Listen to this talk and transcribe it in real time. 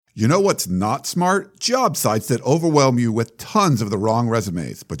You know what's not smart? Job sites that overwhelm you with tons of the wrong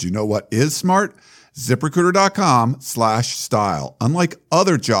resumes. But you know what is smart? ZipRecruiter.com/style. Unlike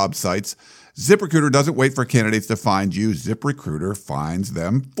other job sites, ZipRecruiter doesn't wait for candidates to find you. ZipRecruiter finds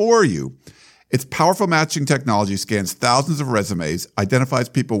them for you. Its powerful matching technology scans thousands of resumes, identifies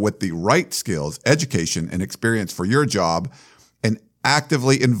people with the right skills, education, and experience for your job, and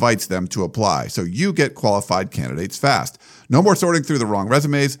actively invites them to apply, so you get qualified candidates fast. No more sorting through the wrong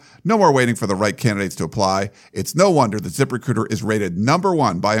resumes. No more waiting for the right candidates to apply. It's no wonder that ZipRecruiter is rated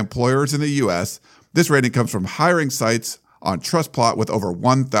 #1 by employers in the U.S. This rating comes from hiring sites on TrustPlot with over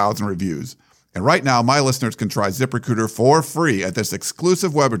 1,000 reviews. And right now, my listeners can try ZipRecruiter for free at this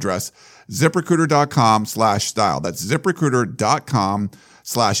exclusive web address, ZipRecruiter.com/style. That's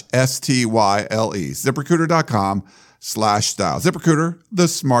ZipRecruiter.com/STYLE. ZipRecruiter.com/style. ZipRecruiter, the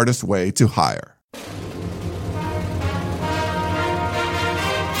smartest way to hire.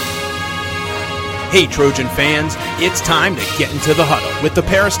 Hey, Trojan fans, it's time to get into the huddle with the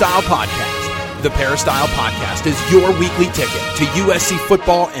Peristyle Podcast. The Peristyle Podcast is your weekly ticket to USC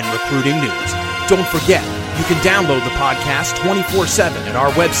football and recruiting news. Don't forget, you can download the podcast 24/7 at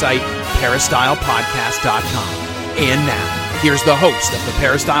our website, peristylepodcast.com. And now, here's the host of the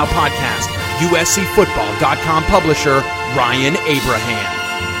Peristyle Podcast, USCFootball.com publisher, Ryan Abraham.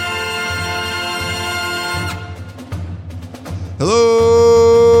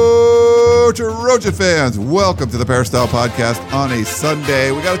 Hello, Trojan fans. Welcome to the Peristyle Podcast on a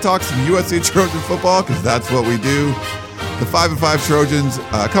Sunday. We got to talk some USC Trojan football because that's what we do. The 5-5 Trojans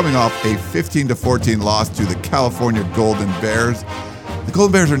coming off a 15-14 loss to the California Golden Bears. The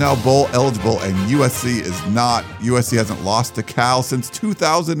Golden Bears are now bowl eligible, and USC is not. USC hasn't lost to Cal since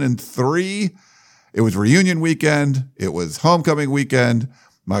 2003. It was reunion weekend. It was homecoming weekend.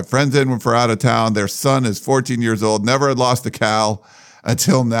 My friends in were out of town. Their son is 14 years old, never had lost to Cal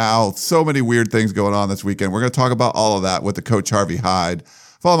until now. So many weird things going on this weekend. We're going to talk about all of that with the Coach Harvey Hyde.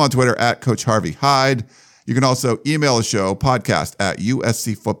 Follow him on Twitter at Coach Harvey Hyde. You can also email the show, podcast at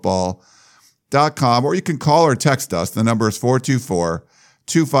uscfootball.com, or you can call or text us. The number is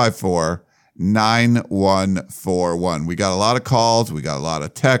 424-254-9141. We got a lot of calls. We got a lot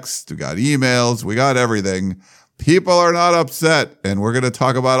of texts. We got emails. We got everything. People are not upset, and we're going to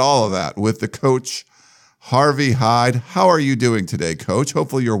talk about all of that with the Coach Harvey Hyde. How are you doing today, Coach?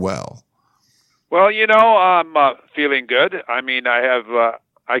 Hopefully you're well. Well, I'm feeling good. I mean, I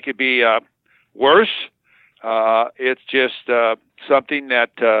could be worse. It's just something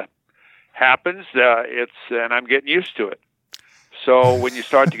that happens. And I'm getting used to it. So when you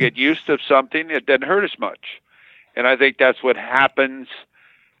start to get used to something, it doesn't hurt as much. And I think that's what happens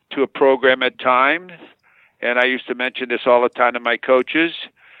to a program at times. And I used to mention this all the time to my coaches,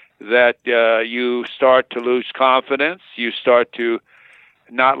 that you start to lose confidence. You start to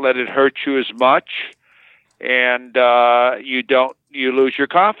not let it hurt you as much. And you lose your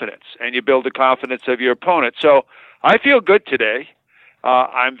confidence, and you build the confidence of your opponent. So I feel good today.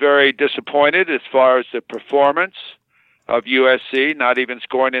 I'm very disappointed as far as the performance of USC, not even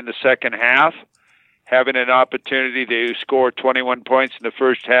scoring in the second half, having an opportunity to score 21 points in the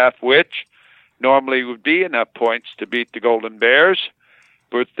first half, which normally would be enough points to beat the Golden Bears,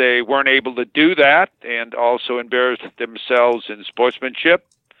 but they weren't able to do that, and also embarrassed themselves in sportsmanship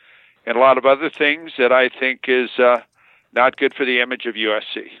and a lot of other things that I think is not good for the image of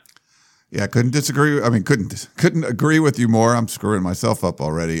USC. Yeah, couldn't disagree. I mean, couldn't agree with you more. I'm screwing myself up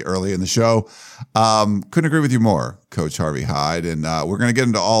already early in the show. Couldn't agree with you more, Coach Harvey Hyde. And we're going to get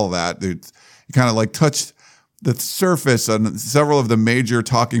into all of that. You kind of like touched the surface on several of the major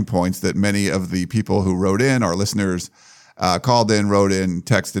talking points that many of the people who wrote in, our listeners, called in, wrote in,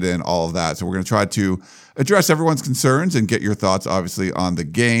 texted in, all of that. So we're going to try to address everyone's concerns and get your thoughts, obviously, on the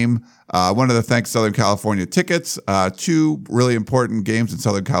game. Wanted to thank Southern California Tickets. Two really important games in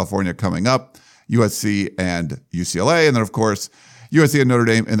Southern California coming up, USC and UCLA. And then, of course, USC and Notre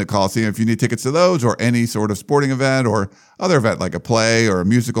Dame in the Coliseum. If you need tickets to those or any sort of sporting event or other event like a play or a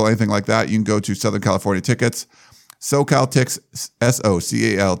musical, anything like that, you can go to Southern California Tickets, SoCalTix,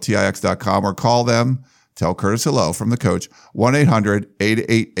 SoCalTix.com, or call them. Tell Curtis hello from the coach,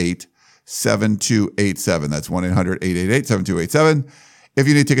 1-800-888-7287. That's 1-800-888-7287. If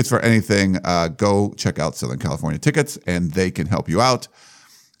you need tickets for anything, go check out Southern California Tickets, and they can help you out.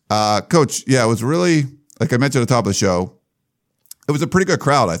 Coach, yeah, it was really, like I mentioned at the top of the show, it was a pretty good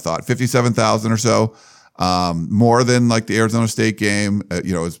crowd, I thought, 57,000 or so, more than like the Arizona State game.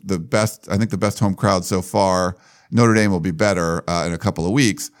 It was the best, I think the best home crowd so far. Notre Dame will be better in a couple of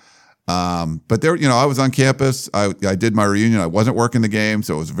weeks. But there, I was on campus. I did my reunion. I wasn't working the game,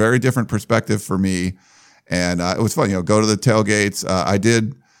 so it was a very different perspective for me. And it was fun, go to the tailgates. I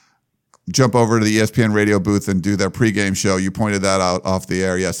did jump over to the ESPN radio booth and do their pregame show. You pointed that out off the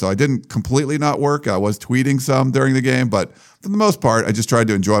air. Yeah. So I didn't completely not work. I was tweeting some during the game, but for the most part, I just tried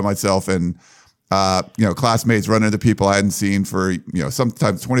to enjoy myself and, classmates run into people I hadn't seen for,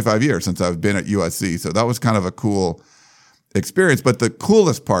 sometimes 25 years since I've been at USC. So that was kind of a cool experience. But the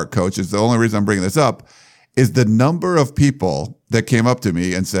coolest part, Coach, is the only reason I'm bringing this up, is the number of people that came up to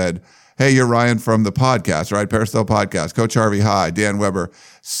me and said, "Hey, you're Ryan from the podcast, right? Peristyle podcast, Coach Harvey, Hyde, Dan Weber."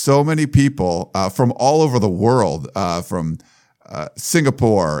 So many people from all over the world, from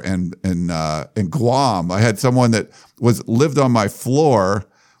Singapore and Guam. I had someone that lived on my floor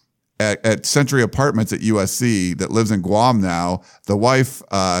at Century Apartments at USC that lives in Guam now. The wife,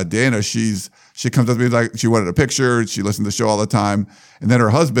 Dana, she comes up to me like she wanted a picture. She listened to the show all the time. And then her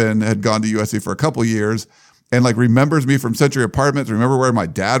husband had gone to USC for a couple years and remembers me from Century Apartments, remember where my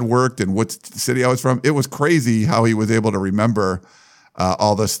dad worked and what city I was from. It was crazy how he was able to remember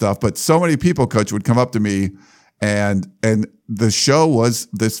all this stuff. But so many people, Coach, would come up to me and the show was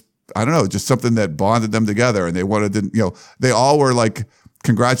this, I don't know, just something that bonded them together. And they wanted to, they all were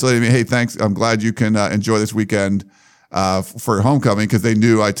congratulating me. "Hey, thanks. I'm glad you can enjoy this weekend for homecoming," because they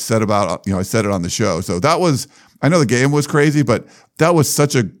knew I said it on the show. So that was, I know the game was crazy, but that was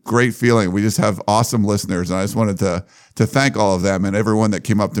such a great feeling. We just have awesome listeners, and I just wanted to thank all of them and everyone that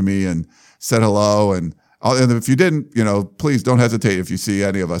came up to me and said hello. And if you didn't, please don't hesitate if you see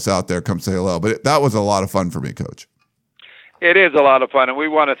any of us out there, come say hello. But that was a lot of fun for me, Coach. It is a lot of fun, and we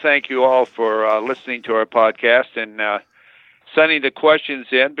want to thank you all for listening to our podcast and sending the questions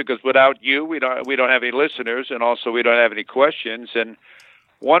in, because without you, we don't have any listeners, and also we don't have any questions. And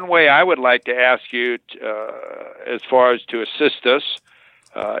one way I would like to ask you, as far as to assist us,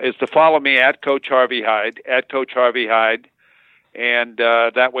 is to follow me at Coach Harvey Hyde, and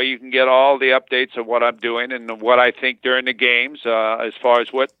that way you can get all the updates of what I'm doing and what I think during the games, as far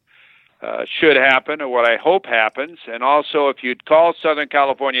as what should happen or what I hope happens. And also, if you'd call Southern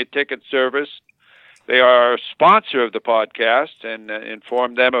California Ticket Service, they are a sponsor of the podcast, and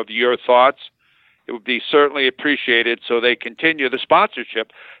inform them of your thoughts. It would be certainly appreciated so they continue the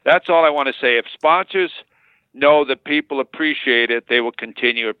sponsorship. That's all I want to say. If sponsors know that people appreciate it, they will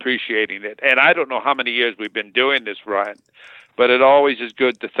continue appreciating it. And I don't know how many years we've been doing this, Ryan, but it always is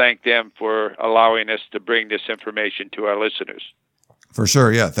good to thank them for allowing us to bring this information to our listeners. For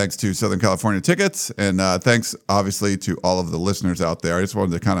sure, yeah. Thanks to Southern California Tickets, and thanks, obviously, to all of the listeners out there. I just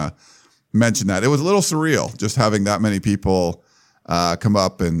wanted to kind of mention that. It was a little surreal just having that many people come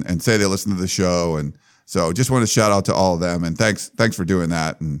up and say they listen to the show. And so just want to shout out to all of them. And thanks for doing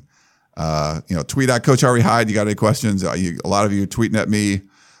that. And, tweet at Coach Harvey Hyde. You got any questions? A lot of you tweeting at me,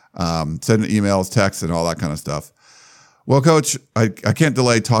 sending emails, texts, and all that kind of stuff. Well, Coach, I can't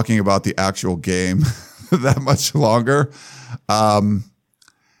delay talking about the actual game that much longer.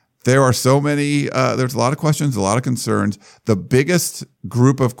 There are so many, there's a lot of questions, a lot of concerns. The biggest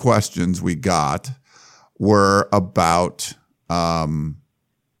group of questions we got were about toe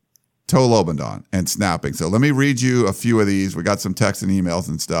Lobendon and snapping. So let me read you a few of these. We got some texts and emails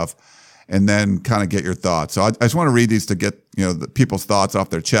and stuff, and then kind of get your thoughts. So I just want to read these to get, the people's thoughts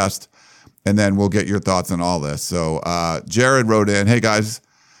off their chest, and then we'll get your thoughts on all this. So Jared wrote in, "Hey guys,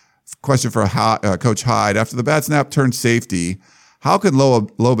 question for Coach Hyde. After the bad snap turned safety, how can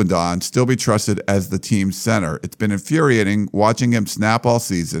Lobendon still be trusted as the team's center? It's been infuriating watching him snap all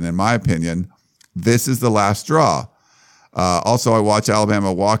season. In my opinion, this is the last straw. Also, I watched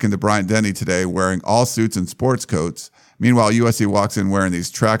Alabama walk into Bryant-Denny today wearing all suits and sports coats. Meanwhile, USC walks in wearing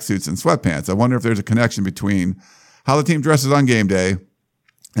these tracksuits and sweatpants. I wonder if there's a connection between how the team dresses on game day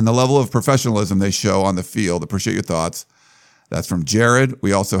and the level of professionalism they show on the field. Appreciate your thoughts." That's from Jared.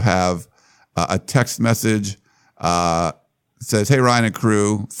 We also have a text message. It says, "Hey, Ryan and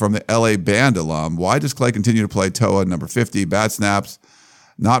crew, from the LA Band alum, why does Clay continue to play Toa number 50, bad snaps,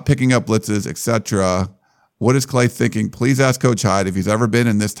 not picking up blitzes, etc.? What is Clay thinking? Please ask Coach Hyde if he's ever been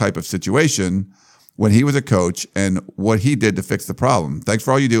in this type of situation when he was a coach and what he did to fix the problem. Thanks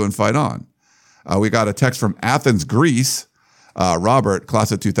for all you do and fight on." We got a text from Athens, Greece, Robert,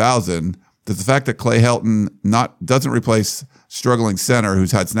 class of 2000. Does the fact that Clay Helton doesn't replace struggling center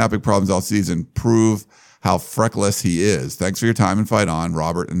who's had snapping problems all season prove how freckless he is? Thanks for your time and fight on,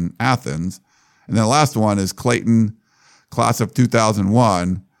 Robert in Athens. And then the last one is Clayton, class of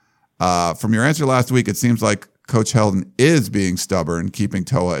 2001. From your answer last week, it seems like Coach Helton is being stubborn, keeping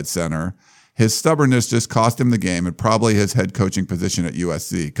Toa at center. His stubbornness just cost him the game and probably his head coaching position at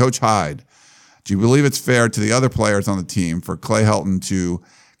USC. Coach Hyde, do you believe it's fair to the other players on the team for Clay Helton to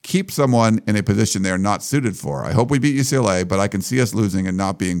keep someone in a position they're not suited for? I hope we beat UCLA, but I can see us losing and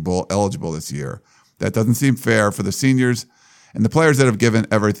not being bowl eligible this year. That doesn't seem fair for the seniors and the players that have given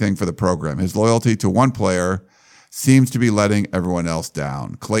everything for the program. His loyalty to one player seems to be letting everyone else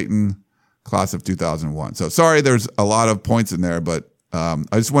down. Clayton, class of 2001. So sorry, there's a lot of points in there, but I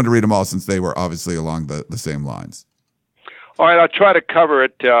just wanted to read them all since they were obviously along the same lines. All right, I'll try to cover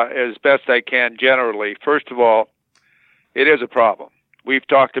it as best I can generally. First of all, it is a problem. We've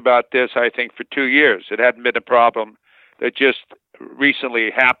talked about this, I think, for 2 years. It hadn't been a problem that just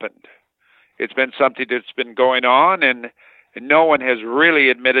recently happened. It's been something that's been going on, and no one has really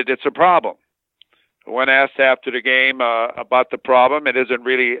admitted it's a problem. When asked after the game about the problem, it isn't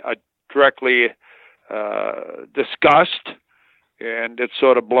really directly discussed, and it's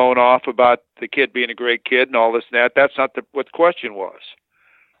sort of blown off about the kid being a great kid and all this and that. That's not what the question was.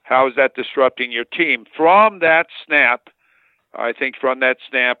 How is that disrupting your team? From that snap, I think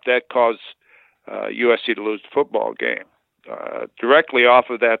that caused USC to lose the football game. Directly off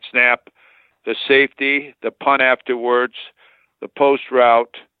of that snap, the safety, the punt afterwards, the post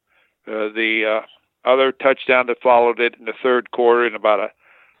route, the other touchdown that followed it in the third quarter in about a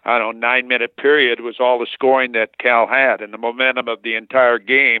 9-minute period was all the scoring that Cal had, and the momentum of the entire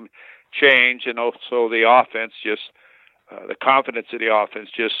game changed, and also the offense the confidence of the offense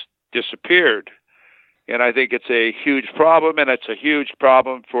just disappeared. And I think it's a huge problem, and it's a huge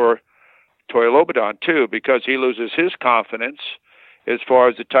problem for Toye Lobodon too, because he loses his confidence as far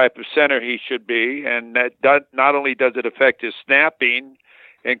as the type of center he should be, and that not only does it affect his snapping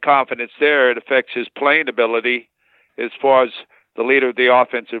and confidence there, it affects his playing ability as far as the leader of the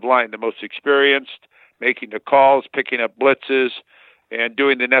offensive line, the most experienced, making the calls, picking up blitzes, and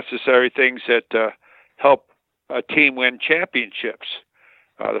doing the necessary things that help a team win championships.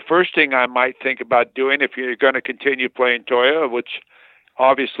 The first thing I might think about doing if you're going to continue playing Toye, which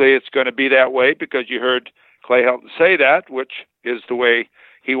obviously it's going to be that way because you heard Clay Helton say that, which is the way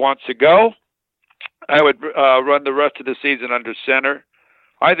he wants to go, I would run the rest of the season under center.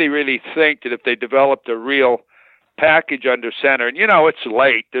 I really think that if they developed a real package under center, and it's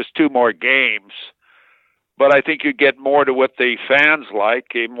late, there's 2 more games, but I think you get more to what the fans like,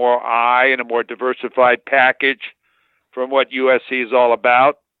 a more and a more diversified package from what USC is all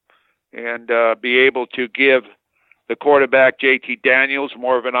about, and be able to give the quarterback, JT Daniels,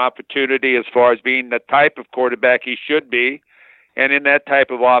 more of an opportunity as far as being the type of quarterback he should be, and in that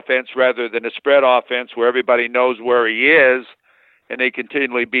type of offense rather than a spread offense where everybody knows where he is, and they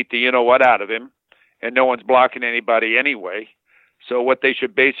continually beat the you-know-what out of him, and no one's blocking anybody anyway. So what they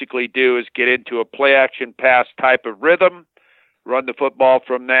should basically do is get into a play-action pass type of rhythm, run the football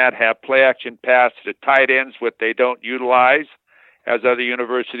from that, have play-action pass to the tight ends, what they don't utilize, as other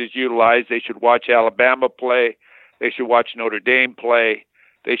universities utilize. They should watch Alabama play. They should watch Notre Dame play.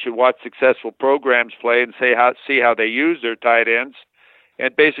 They should watch successful programs play and see how they use their tight ends,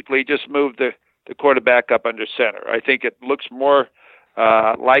 and basically just move the quarterback up under center. I think it looks more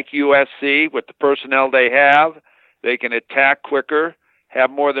like USC with the personnel they have. They can attack quicker, have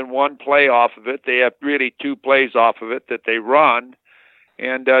more than one play off of it. They have really 2 plays off of it that they run,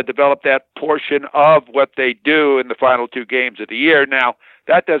 and develop that portion of what they do in the final 2 games of the year. Now,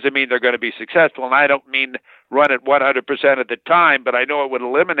 that doesn't mean they're going to be successful, and I don't mean run it 100% of the time, but I know it would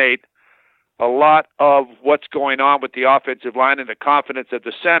eliminate a lot of what's going on with the offensive line and the confidence of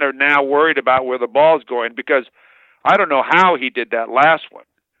the center now worried about where the ball's going, because I don't know how he did that last one,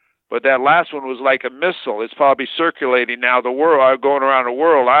 but that last one was like a missile. It's probably circulating now the world, going around the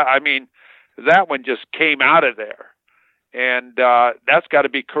world. I mean, that one just came out of there, and that's got to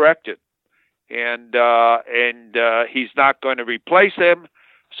be corrected. And he's not going to replace him,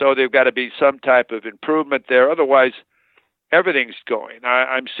 so there's got to be some type of improvement there. Otherwise, everything's going.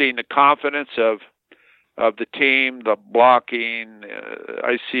 I'm seeing the confidence of the team, the blocking.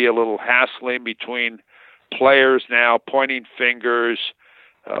 I see a little hassling between players now, pointing fingers,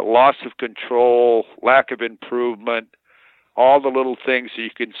 loss of control, lack of improvement, all the little things that you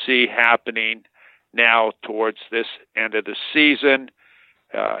can see happening now towards this end of the season.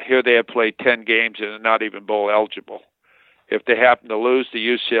 Here they have played 10 games and are not even bowl eligible. If they happen to lose to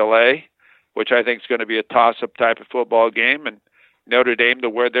UCLA, which I think is going to be a toss-up type of football game, and Notre Dame to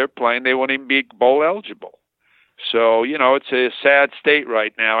where they're playing, they won't even be bowl eligible. So, it's a sad state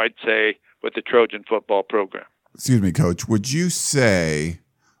right now, I'd say, with the Trojan football program. Excuse me, Coach. Would you say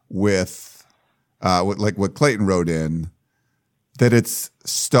with like what Clayton wrote in, that it's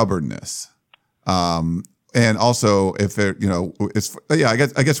stubbornness? And also if it, I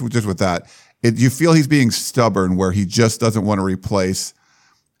guess just with that, you feel he's being stubborn where he just doesn't want to replace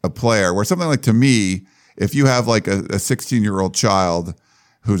a player, where something like, to me, if you have like a 16-year-old child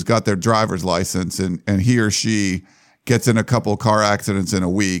who's got their driver's license and he or she gets in a couple car accidents in a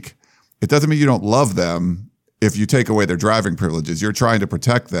week, it doesn't mean you don't love them. if you take away their driving privileges, you're trying to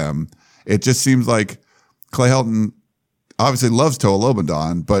protect them. It just seems like Clay Helton obviously loves Toa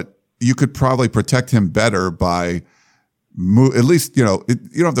Lobendon, but you could probably protect him better by at least, you don't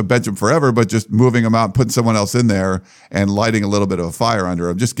have to bench him forever, but just moving him out and putting someone else in there and lighting a little bit of a fire under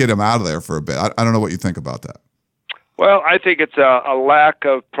him. Just get him out of there for a bit. I don't know what you think about that. Well, I think it's a lack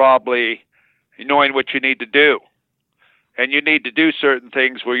of probably knowing what you need to do. And you need to do certain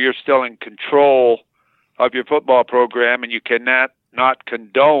things where you're still in control of your football program, and you cannot not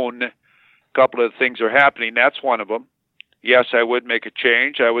condone a couple of things are happening. That's one of them. Yes, I would make a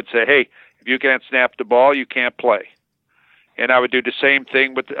change. I would say, hey, if you can't snap the ball, you can't play. And I would do the same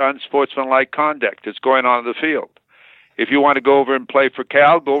thing with the unsportsmanlike conduct that's going on in the field. If you want to go over and play for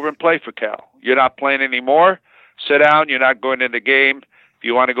Cal, go over and play for Cal. You're not playing anymore. Sit down. You're not going in the game. If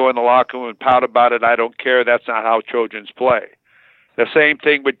you want to go in the locker room and pout about it, I don't care. That's not how Trojans play. The same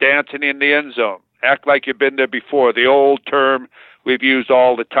thing with dancing in the end zone. Act like you've been there before. The old term we've used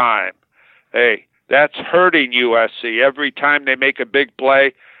all the time. Hey, that's hurting USC. Every time they make a big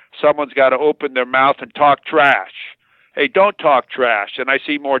play, someone's got to open their mouth and talk trash. Hey, don't talk trash. And I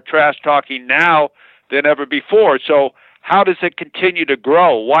see more trash talking now than ever before. So how does it continue to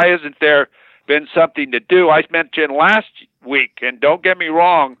grow? Why hasn't there been something to do? I mentioned last week, and don't get me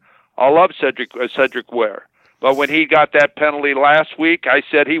wrong, I love Cedric Ware. But when he got that penalty last week, I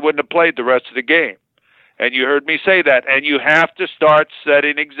said he wouldn't have played the rest of the game. And you heard me say that. And you have to start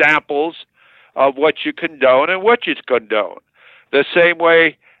setting examples of what you condone and what you condone. The same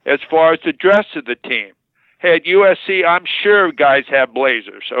way as far as the dress of the team. Hey, at USC, I'm sure guys have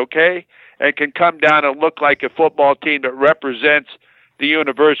blazers, okay? And can come down and look like a football team that represents the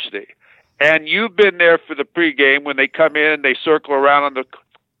university. And you've been there for the pregame when they come in and they circle around on the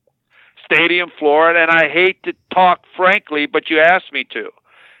stadium floor. And I hate to talk frankly, but you asked me to.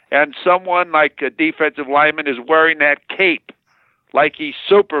 And someone like a defensive lineman is wearing that cape like he's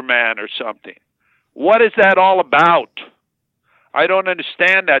Superman or something. What is that all about? I don't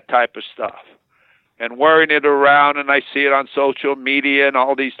understand that type of stuff. And wearing it around, and I see it on social media and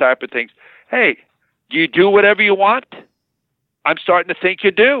all these type of things. Hey, do you do whatever you want? I'm starting to think you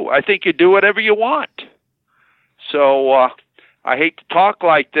do. I think you do whatever you want. So I hate to talk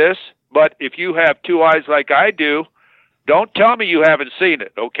like this, but if you have two eyes like I do, don't tell me you haven't seen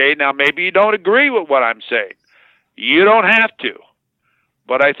it, okay? Now, maybe you don't agree with what I'm saying. You don't have to.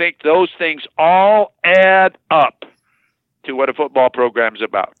 But I think those things all add up to what a football program's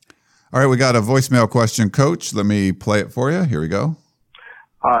about. All right, we got a voicemail question, Coach. Let me play it for you. Here we go.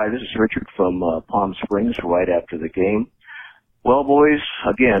 Hi, this is Richard from Palm Springs right after the game. Well, boys,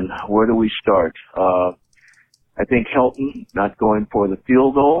 again, where do we start? I think Helton not going for the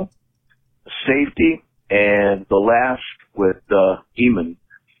field goal, safety, and the last with Eamon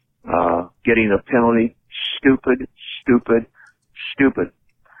getting a penalty. Stupid.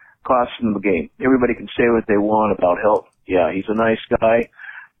 Costing the game. Everybody can say what they want about Helton. Yeah, he's a nice guy,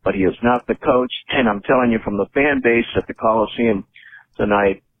 but he is not the coach. And I'm telling you, from the fan base at the Coliseum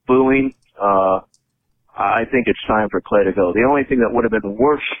tonight, booing, I think it's time for Clay to go. The only thing that would have been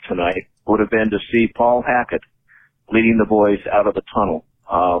worse tonight would have been to see Paul Hackett leading the boys out of the tunnel.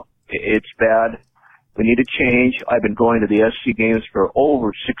 It's bad. We need a change. I've been going to the SC games for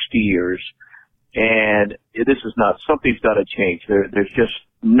over 60 years, and this is not, something's got to change. There's just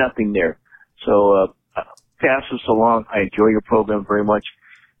nothing there. So pass this along. I enjoy your program very much.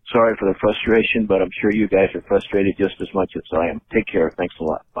 Sorry for the frustration, but I'm sure you guys are frustrated just as much as I am. Take care. Thanks a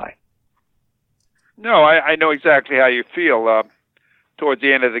lot. Bye. No, I know exactly how you feel. Towards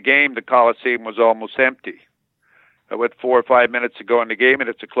the end of the game, the Coliseum was almost empty. With 4 or 5 minutes to go in the game, and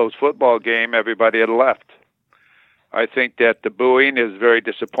it's a close football game, everybody had left. I think that the booing is very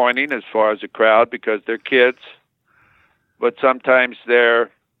disappointing as far as the crowd because they're kids. But sometimes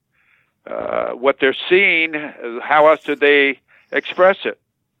they're what they're seeing, how else do they express it?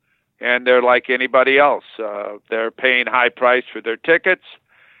 And they're like anybody else. They're paying high price for their tickets.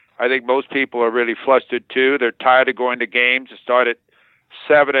 I think most people are really flustered too. They're tired of going to games that start at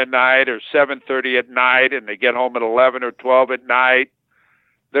 7 at night or 7:30 at night, and they get home at 11 or 12 at night.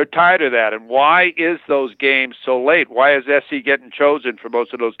 They're tired of that. And why is those games so late? Why is SC getting chosen for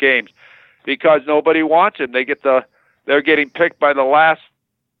most of those games? Because nobody wants them. They're getting picked by the last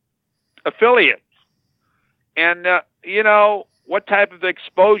affiliate. And what type of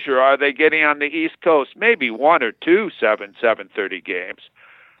exposure are they getting on the East Coast? Maybe 1 or 2 7:30 games.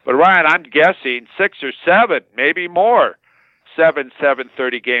 But Ryan, I'm guessing 6 or 7, maybe more.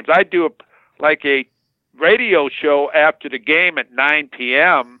 7:30 games. I do a radio show after the game at 9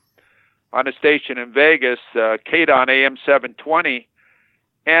 p.m. on a station in Vegas, KDON AM 720,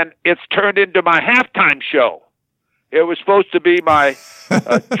 and it's turned into my halftime show. It was supposed to be my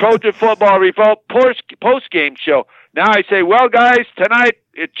Trojan football result post-game show. Now I say, well, guys, tonight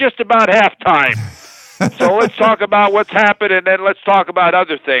it's just about halftime. So let's talk about what's happened, and then let's talk about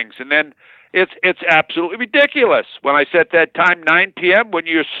other things. And then it's absolutely ridiculous. When I set that time, 9 p.m., when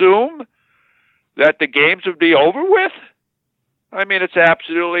you assume that the games would be over with, I mean, it's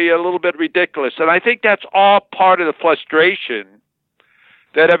absolutely a little bit ridiculous. And I think that's all part of the frustration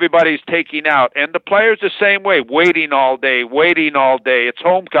that everybody's taking out. And the players the same way, waiting all day. It's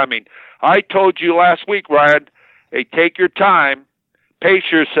homecoming. I told you last week, Ryan, hey, take your time,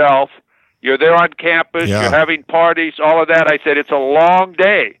 pace yourself. You're there on campus, You're having parties, all of that. I said, it's a long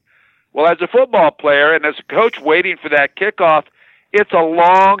day. Well, as a football player and as a coach waiting for that kickoff, it's a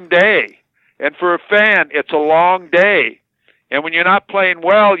long day. And for a fan, it's a long day. And when you're not playing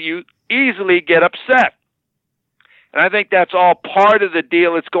well, you easily get upset. And I think that's all part of the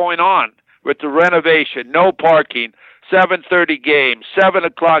deal that's going on with the renovation, no parking, 7:30 games, 7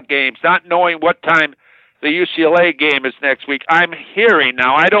 o'clock games, not knowing what time the UCLA game is next week. I'm hearing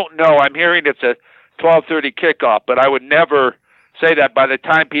now, I don't know, I'm hearing it's a 12:30 kickoff, but I would never say that. By the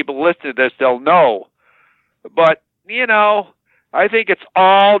time people listen to this, they'll know. But, I think it's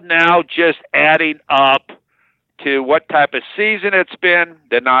all now just adding up to what type of season it's been,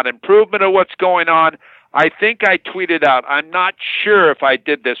 the non-improvement of what's going on. I think I tweeted out, I'm not sure if I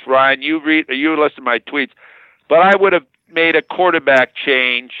did this, Ryan, you listen to my tweets, but I would have made a quarterback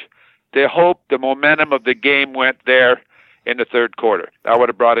change to hope the momentum of the game went there in the third quarter. I would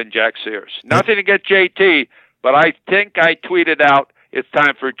have brought in Jack Sears. Nothing to get JT, but I think I tweeted out it's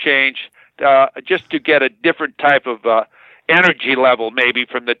time for a change just to get a different type of energy level maybe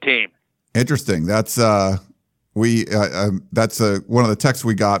from the team. Interesting. That's one of the texts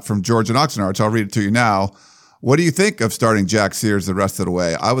we got from George in Oxnard, so I'll read it to you now. What do you think of starting Jack Sears the rest of the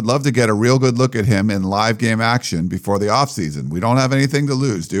way? I would love to get a real good look at him in live game action before the offseason. We don't have anything to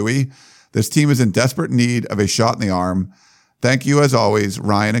lose, do we? This team is in desperate need of a shot in the arm. Thank you, as always,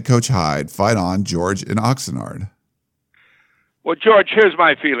 Ryan and Coach Hyde. Fight on, George in Oxnard. Well, George, here's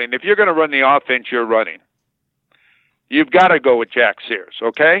my feeling. If you're going to run the offense you're running, you've got to go with Jack Sears,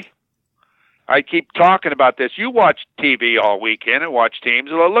 okay? I keep talking about this. You watch TV all weekend and watch teams.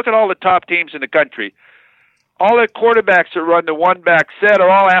 Look at all the top teams in the country. All the quarterbacks that run the one-back set are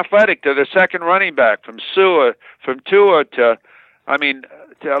all athletic to the second running back, from Tua to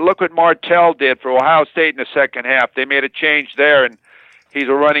look what Martell did for Ohio State in the second half. They made a change there, and he's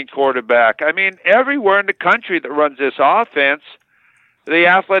a running quarterback. I mean, everywhere in the country that runs this offense, the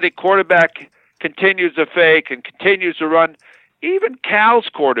athletic quarterback continues to fake and continues to run. Even Cal's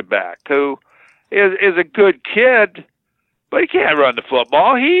quarterback, who is a good kid, but he can't run the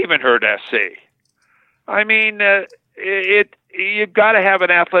football. He even hurt SC. I mean, you've got to have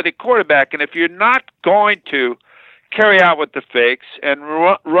an athletic quarterback, and if you're not going to carry out with the fakes and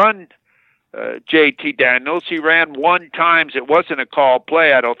run JT Daniels, he ran one time. It wasn't a called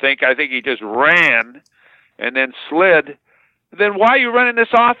play, I don't think. I think he just ran and then slid. Then why are you running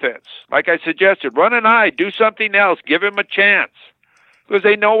this offense? Like I suggested, run an eye, do something else, give him a chance, because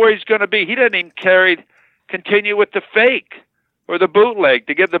they know where he's going to be. He doesn't even continue with the fake or the bootleg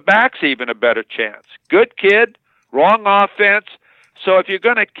to give the backs even a better chance. Good kid, wrong offense. So if you're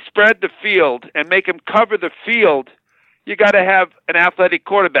going to spread the field and make him cover the field, you got to have an athletic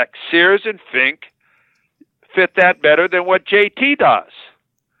quarterback. Sears and Fink fit that better than what JT does.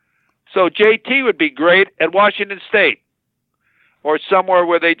 So JT would be great at Washington State or somewhere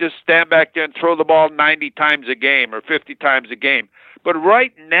where they just stand back there and throw the ball 90 times a game or 50 times a game. But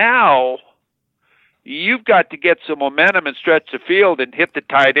right now, you've got to get some momentum and stretch the field and hit the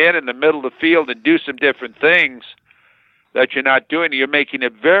tight end in the middle of the field and do some different things that you're not doing. You're making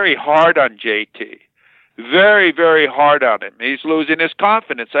it very hard on JT. Very, very hard on him. He's losing his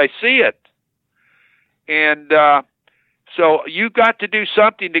confidence. I see it. And so you've got to do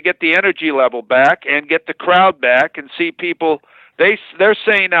something to get the energy level back and get the crowd back and see people. They're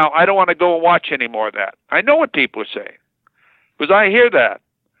saying now, I don't want to go and watch any more of that. I know what people are saying because I hear that.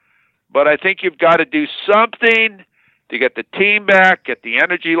 But I think you've got to do something to get the team back, get the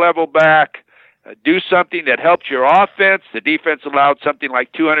energy level back, do something that helps your offense. The defense allowed something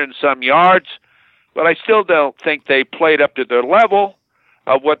like 200 and some yards, but I still don't think they played up to their level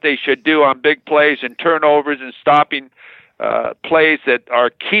of what they should do on big plays and turnovers and stopping plays that are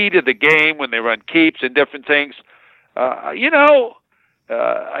key to the game when they run keeps and different things.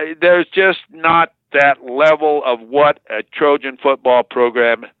 There's just not that level of what a Trojan football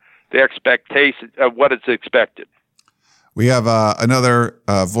program, the expectation of what is expected. We have another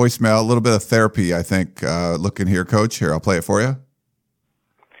voicemail, a little bit of therapy, I think, looking here, Coach. Here, I'll play it for you.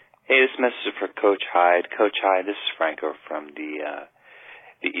 Hey, this message is for Coach Hyde. Coach Hyde, this is Franco from the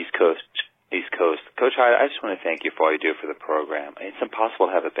East Coast. Coach Hyde, I just want to thank you for all you do for the program. It's impossible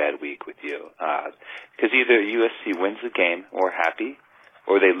to have a bad week with you because either USC wins the game, and we're happy,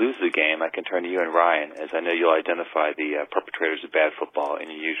 or they lose the game. I can turn to you and Ryan, as I know you'll identify the perpetrators of bad football in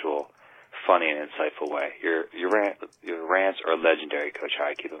your usual funny and insightful way. Your rants are legendary, Coach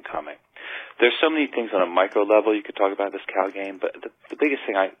Hyde. Keep them coming. There's so many things on a micro level you could talk about this Cal game, but the biggest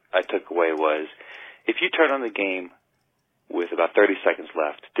thing I took away was if you turn on the game with about 30 seconds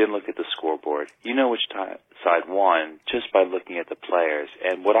left, didn't look at the scoreboard, you know which side won just by looking at the players.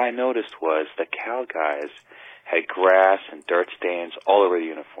 And what I noticed was the Cal guys had grass and dirt stains all over the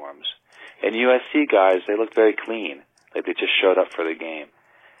uniforms. And USC guys, they looked very clean, like they just showed up for the game.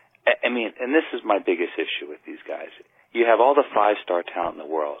 I mean, and this is my biggest issue with these guys. You have all the 5-star talent in the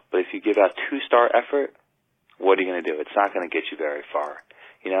world, but if you give out 2-star effort, what are you going to do? It's not going to get you very far.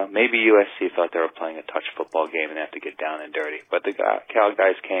 You know, maybe USC thought they were playing a touch football game and they have to get down and dirty. But the Cal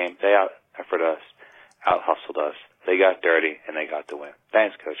guys came, they out-efforted us, out-hustled us. They got dirty, and they got the win.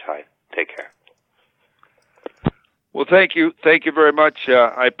 Thanks, Coach Hyde. Take care. Well, thank you. Thank you very much.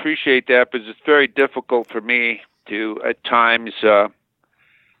 I appreciate that because it's very difficult for me to, at times,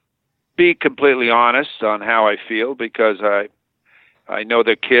 be completely honest on how I feel because I know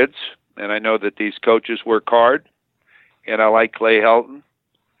they're kids, and I know that these coaches work hard, and I like Clay Helton.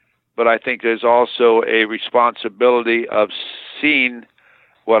 But I think there's also a responsibility of seeing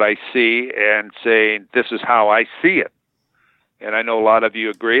what I see and saying, this is how I see it. And I know a lot of you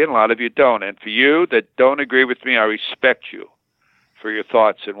agree and a lot of you don't. And for you that don't agree with me, I respect you for your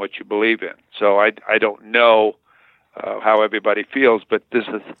thoughts and what you believe in. So I don't know how everybody feels, but this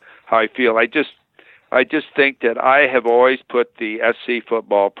is how I feel. I just think that I have always put the SC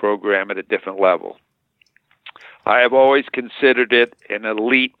football program at a different level. I have always considered it an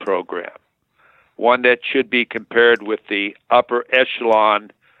elite program, one that should be compared with the upper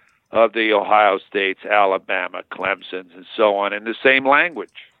echelon of the Ohio States, Alabama, Clemson's, and so on in the same language.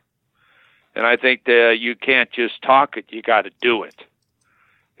 And I think that you can't just talk it, you got to do it.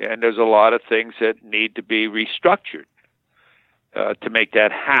 And there's a lot of things that need to be restructured to make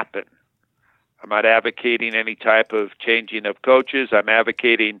that happen. I'm not advocating any type of changing of coaches. I'm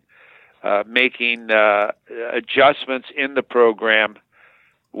advocating making adjustments in the program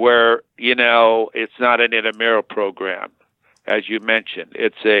where, you know, it's not an intramural program, as you mentioned.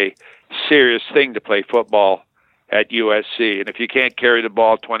 It's a serious thing to play football at USC. And if you can't carry the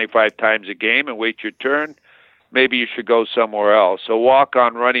ball 25 times a game and wait your turn, maybe you should go somewhere else. So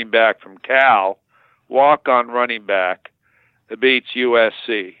walk-on running back from Cal, walk-on running back that beats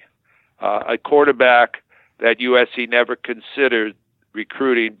USC. A quarterback that USC never considered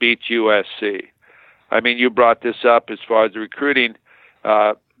recruiting beats USC. I mean, you brought this up as far as the recruiting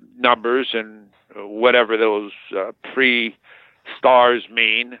numbers and whatever those pre-stars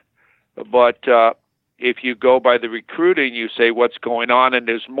mean. But if you go by the recruiting, you say what's going on, and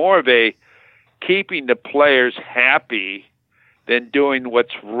there's more of a keeping the players happy than doing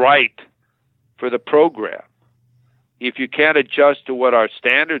what's right for the program. If you can't adjust to what our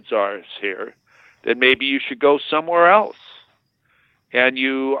standards are here, then maybe you should go somewhere else. And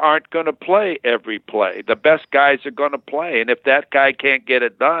you aren't going to play every play. The best guys are going to play. And if that guy can't get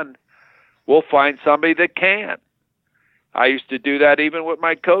it done, we'll find somebody that can. I used to do that even with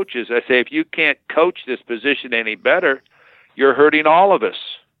my coaches. I say, if you can't coach this position any better, you're hurting all of us.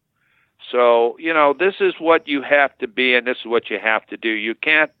 So, you know, this is what you have to be, and this is what you have to do. You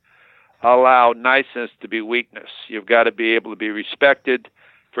can't allow niceness to be weakness. You've got to be able to be respected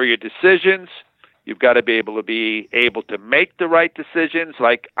for your decisions. You've got to be able to make the right decisions.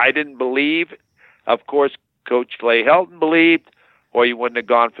 Like I didn't believe, of course, Coach Clay Helton believed, or you wouldn't have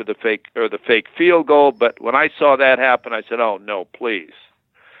gone for the fake field goal. But when I saw that happen, I said, "Oh no, please!"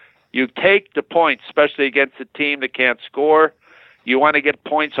 You take the points, especially against a team that can't score. You want to get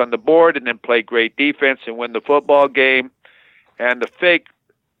points on the board and then play great defense and win the football game. And the fake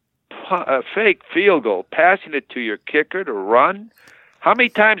field goal, passing it to your kicker to run. How many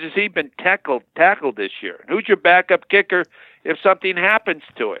times has he been tackled this year? Who's your backup kicker if something happens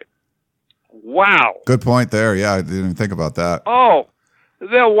to it? Wow. Good point there. Yeah, I didn't even think about that. Oh,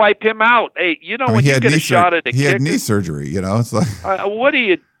 they'll wipe him out. Hey, you know, when you get a shot at a kicker. He had knee surgery, you know. It's like what are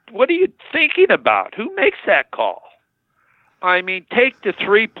you thinking about? Who makes that call? I mean, take the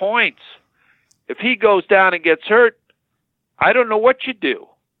 3 points. If he goes down and gets hurt, I don't know what you do.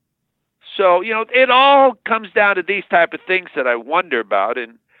 So, you know, it all comes down to these type of things that I wonder about,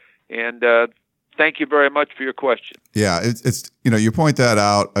 and thank you very much for your question. Yeah, it's you know, you point that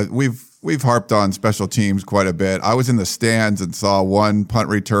out. We've harped on special teams quite a bit. I was in the stands and saw one punt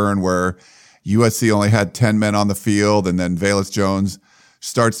return where USC only had 10 men on the field, and then Velus Jones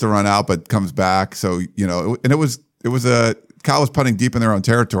starts to run out but comes back. So, and it was Cal was punting deep in their own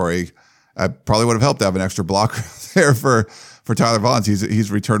territory. I probably would have helped to have an extra blocker there for Tyler Vaughns.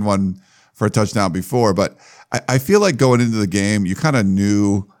 He's returned one for a touchdown before, but I feel like going into the game, you kind of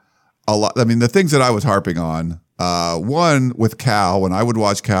knew a lot. I mean, the things that I was harping on, one with Cal, when I would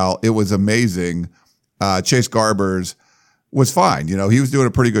watch Cal, it was amazing. Chase Garbers was fine. He was doing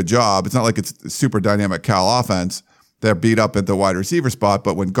a pretty good job. It's not like it's a super dynamic Cal offense. They're beat up at the wide receiver spot,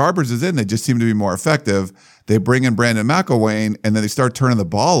 but when Garbers is in, they just seem to be more effective. They bring in Brandon McElwain, and then they start turning the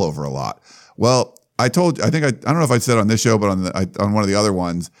ball over a lot. Well, I don't know if I said on this show, but on one of the other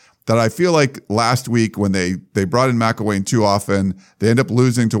ones, that I feel like last week when they brought in McElwain too often, they end up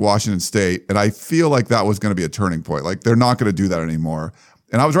losing to Washington State, and I feel like that was going to be a turning point. Like, they're not going to do that anymore.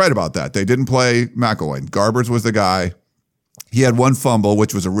 And I was right about that. They didn't play McElwain. Garbers was the guy. He had one fumble,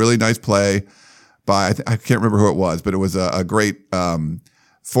 which was a really nice play by, I can't remember who it was, but it was a great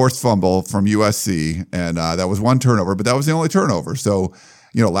forced fumble from USC, and that was one turnover, but that was the only turnover. So,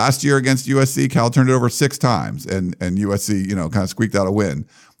 last year against USC, Cal turned it over 6 times, and USC, kind of squeaked out a win.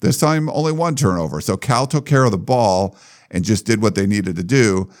 This time, only one turnover. So Cal took care of the ball and just did what they needed to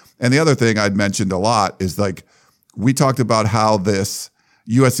do. And the other thing I'd mentioned a lot is, like, we talked about how this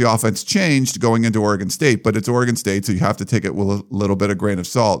USC offense changed going into Oregon State, but it's Oregon State, so you have to take it with a little bit of grain of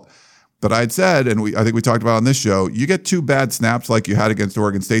salt. But I'd said, and I think we talked about on this show, you get 2 bad snaps like you had against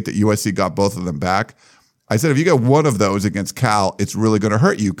Oregon State that USC got both of them back. I said, if you get one of those against Cal, it's really going to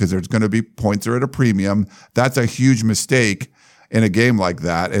hurt you because there's going to be points are at a premium. That's a huge mistake in a game like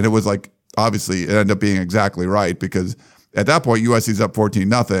that. And it was like, obviously, it ended up being exactly right because at that point, USC's up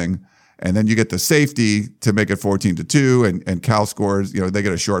 14-0. And then you get the safety to make it 14-2, and Cal scores. They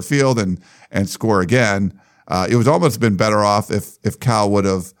get a short field and score again. It was almost been better off if Cal would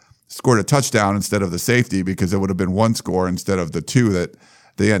have scored a touchdown instead of the safety, because it would have been 1 score instead of the 2 that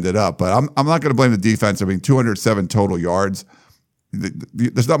they ended up. But I'm not going to blame the defense. I mean, 207 total yards.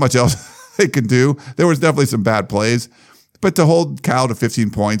 There's not much else they can do. There was definitely some bad plays, but to hold Cal to 15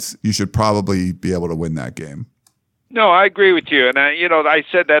 points, you should probably be able to win that game. No, I agree with you. And I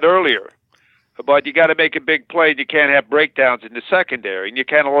said that earlier, but you got to make a big play, and you can't have breakdowns in the secondary, and you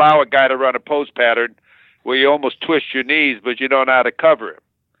can't allow a guy to run a post pattern where you almost twist your knees, but you don't know how to cover him.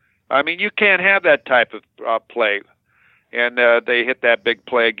 I mean, you can't have that type of play. And they hit that big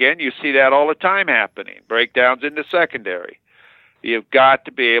play again. You see that all the time happening, breakdowns in the secondary. You've got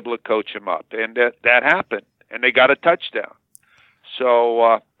to be able to coach them up. And that happened, and they got a touchdown.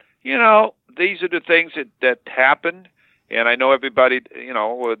 So, these are the things that happen. And I know everybody,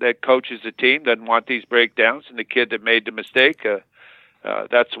 that coaches the team doesn't want these breakdowns, and the kid that made the mistake,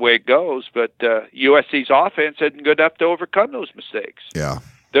 that's the way it goes. But USC's offense isn't good enough to overcome those mistakes. Yeah.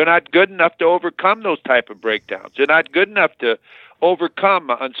 They're not good enough to overcome those type of breakdowns. They're not good enough to overcome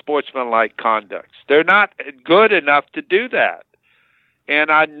unsportsmanlike conducts. They're not good enough to do that. And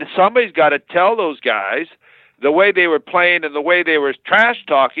somebody's got to tell those guys the way they were playing and the way they were trash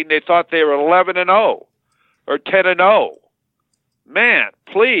talking. They thought they were 11-0 or 10-0. Man,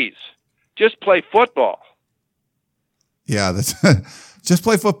 please, just play football. Yeah, that's just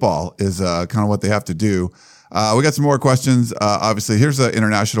play football is kind of what they have to do. We got some more questions. Obviously, here's an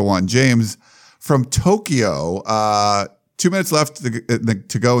international one. James from Tokyo. 2 minutes left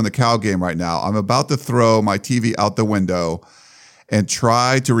to go in the Cal game right now. I'm about to throw my TV out the window and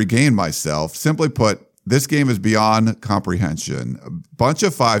try to regain myself. Simply put, this game is beyond comprehension. A bunch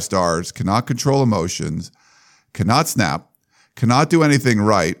of 5-stars, cannot control emotions, cannot snap, cannot do anything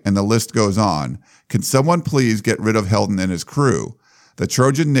right, and the list goes on. Can someone please get rid of Helton and his crew? The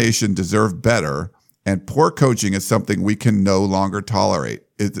Trojan Nation deserve better, and poor coaching is something we can no longer tolerate.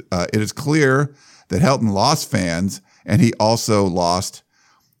 It is clear that Helton lost fans, and he also lost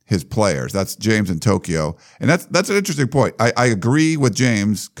his players. That's James in Tokyo. And that's an interesting point. I agree with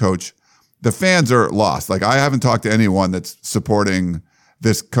James, Coach. The fans are lost. Like, I haven't talked to anyone that's supporting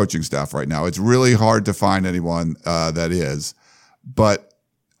this coaching staff right now. It's really hard to find anyone that is. But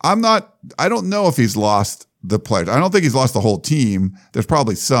I don't know if he's lost the players. I don't think he's lost the whole team. There's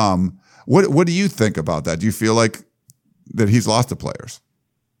probably some. What do you think about that? Do you feel like that he's lost the players?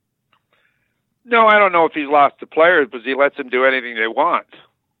 No, I don't know if he's lost the players, because he lets them do anything they want.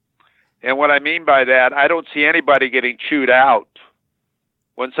 And what I mean by that, I don't see anybody getting chewed out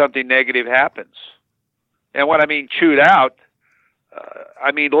when something negative happens. And what I mean chewed out,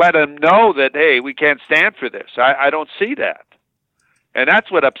 I mean let them know that, hey, we can't stand for this. I don't see that. And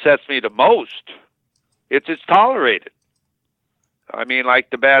that's what upsets me the most. It's tolerated. I mean,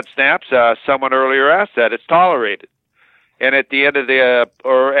 like the bad snaps, someone earlier asked that. It's tolerated. and at the end of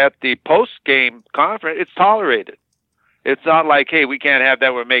or at the post-game conference, it's tolerated. It's not like, hey, we can't have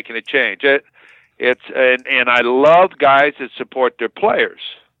that, we're making a change. And I love guys that support their players.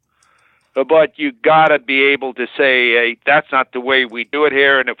 But you got to be able to say, hey, that's not the way we do it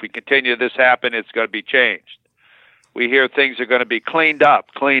here, and if we continue this happen, it's going to be changed. We hear things are going to be cleaned up.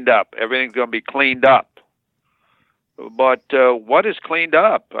 Everything's going to be cleaned up. But what is cleaned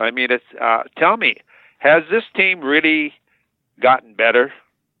up? I mean, tell me, has this team really gotten better?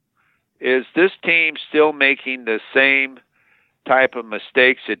 Is this team still making the same type of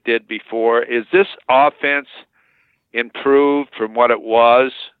mistakes it did before? Is this offense improved from what it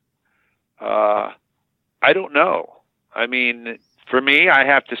was? I don't know. I mean, for me, I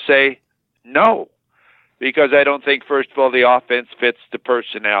have to say no, because I don't think, first of all, the offense fits the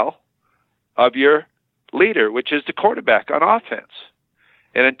personnel of your leader, which is the quarterback on offense.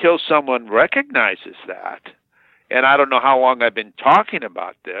 And until someone recognizes that, and I don't know how long I've been talking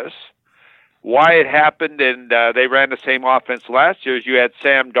about this, why it happened, and they ran the same offense last year, is you had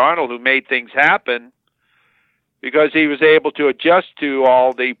Sam Darnold, who made things happen because he was able to adjust to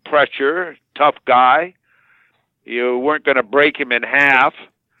all the pressure, tough guy. You weren't going to break him in half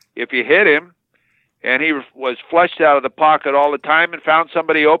if you hit him, and he was flushed out of the pocket all the time and found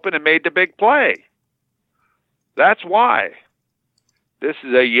somebody open and made the big play. That's why. This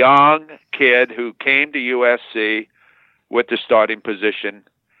is a young kid who came to USC with the starting position,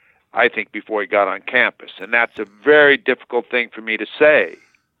 I think, before he got on campus. And that's a very difficult thing for me to say.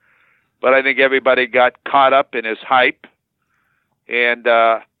 But I think everybody got caught up in his hype. And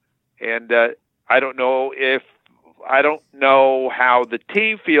I don't know how the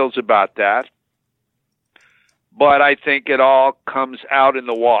team feels about that. But I think it all comes out in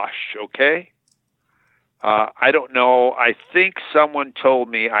the wash, okay? I don't know. I think someone told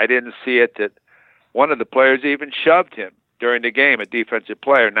me, I didn't see it, that one of the players even shoved him during the game, a defensive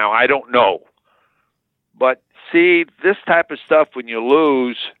player. Now, I don't know. But see, this type of stuff, when you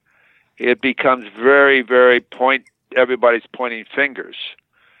lose, it becomes very, very everybody's pointing fingers.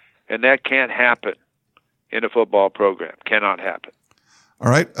 And that can't happen in a football program. Cannot happen.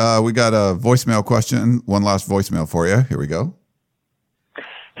 All right. We got a voicemail question. One last voicemail for you. Here we go.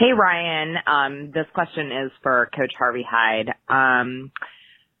 Hey, Ryan. This question is for Coach Harvey Hyde.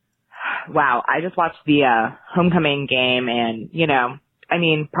 Wow, I just watched the homecoming game, and,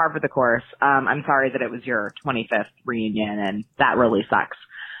 par for the course. I'm sorry that it was your 25th reunion, and that really sucks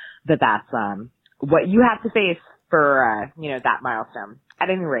that's what you have to face for, that milestone. At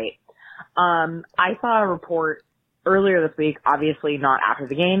any rate, I saw a report earlier this week, obviously not after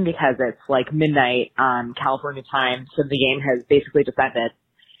the game because it's like midnight California time, so the game has basically just ended,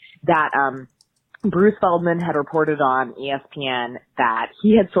 that Bruce Feldman had reported on ESPN that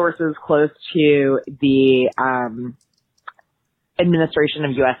he had sources close to the administration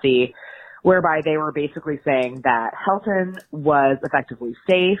of USC, whereby they were basically saying that Helton was effectively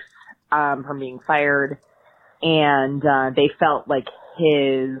safe from being fired, and they felt like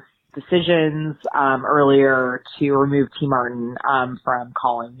his decisions earlier to remove T. Martin from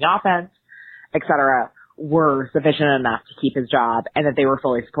calling the offense, etc., were sufficient enough to keep his job, and that they were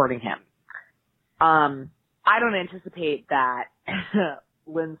fully supporting him. I don't anticipate that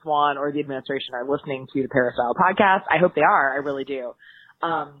Lynn Swann or the administration are listening to the Peristyle podcast. I hope they are. I really do.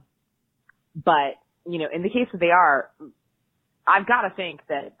 But, in the case that they are, I've got to think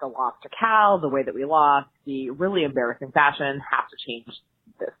that the loss to Cal, the way that we lost, the really embarrassing fashion, have to change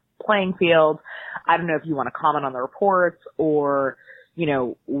this playing field. I don't know if you want to comment on the reports or,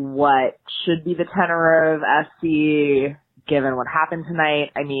 what should be the tenor of SC given what happened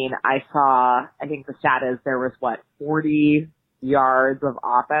tonight. I mean, I think the stat is there was 40 yards of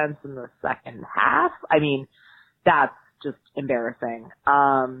offense in the second half. I mean, that's just embarrassing.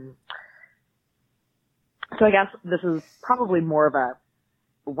 So I guess this is probably more of a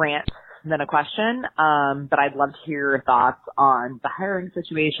rant than a question. But I'd love to hear your thoughts on the hiring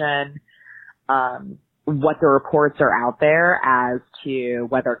situation, what the reports are out there as to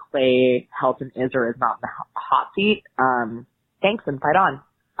whether Clay Helton is or is not in the hot seat. Thanks, and fight on.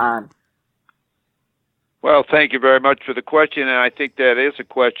 Well, thank you very much for the question, and I think that is a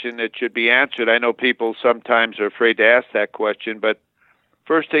question that should be answered. I know people sometimes are afraid to ask that question, but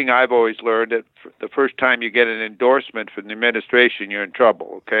first thing I've always learned, that the first time you get an endorsement from the administration, you're in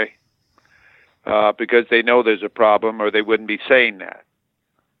trouble, okay? Because they know there's a problem, or they wouldn't be saying that.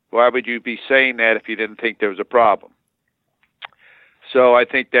 Why would you be saying that if you didn't think there was a problem? So I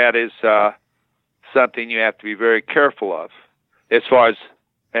think that is something you have to be very careful of as far as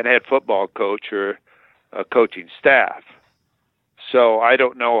an head football coach or a coaching staff. So I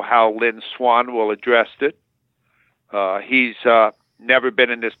don't know how Lynn Swann will address it. He's never been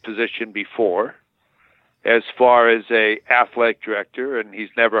in this position before as far as a athletic director, and he's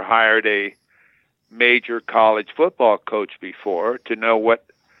never hired a major college football coach before to know what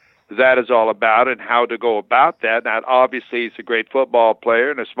that is all about and how to go about that. Now, obviously, he's a great football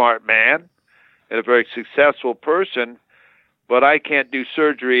player and a smart man and a very successful person, but I can't do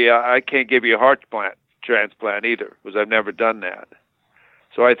surgery. I can't give you a heart transplant either, because I've never done that.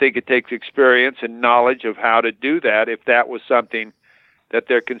 So I think it takes experience and knowledge of how to do that if that was something that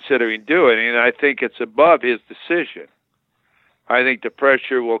they're considering doing. And I think it's above his decision. I think the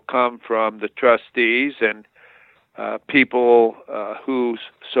pressure will come from the trustees and people who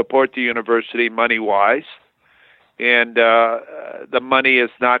support the university money-wise. And the money is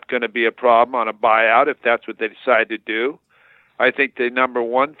not going to be a problem on a buyout if that's what they decide to do. I think the number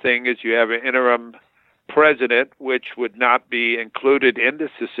one thing is you have an interim president, which would not be included in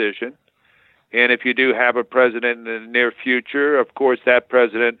this decision. And if you do have a president in the near future, of course, that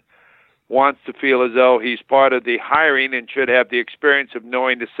president wants to feel as though he's part of the hiring and should have the experience of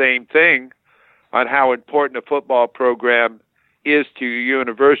knowing the same thing on how important a football program is to your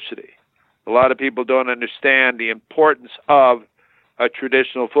university. A lot of people don't understand the importance of a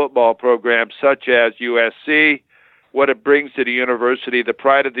traditional football program such as USC, what it brings to the university, the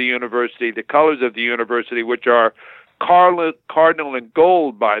pride of the university, the colors of the university, which are cardinal and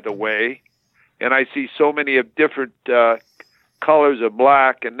gold, by the way. And I see so many of different colors of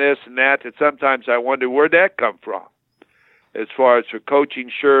black and this and that sometimes I wonder where'd that come from, as far as for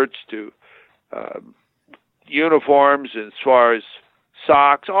coaching shirts to uniforms, as far as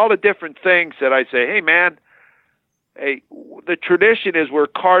socks, all the different things that I say, hey, man, the tradition is we're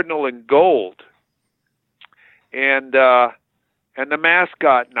cardinal and gold. And the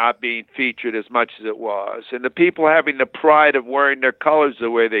mascot not being featured as much as it was, and the people having the pride of wearing their colors the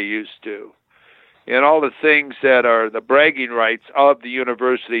way they used to, and all the things that are the bragging rights of the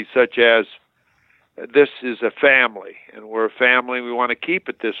university, such as this is a family, and we're a family, we want to keep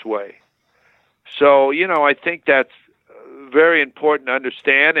it this way. So, I think that's very important to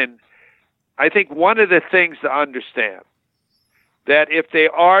understand, and I think one of the things to understand, that if they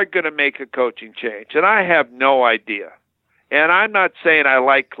are going to make a coaching change, and I have no idea, and I'm not saying I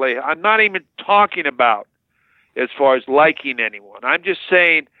like Clay, I'm not even talking about as far as liking anyone. I'm just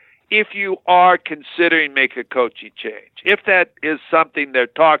saying if you are considering making a coaching change, if that is something they're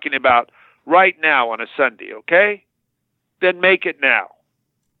talking about right now on a Sunday, okay, then make it now.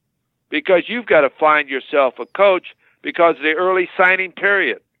 Because you've got to find yourself a coach because of the early signing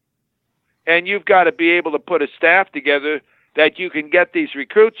period. And you've got to be able to put a staff together that you can get these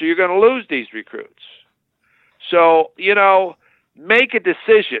recruits, or you're going to lose these recruits. So, make a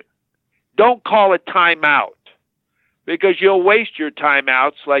decision. Don't call it timeout, because you'll waste your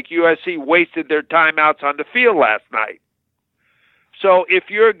timeouts like USC wasted their timeouts on the field last night. So if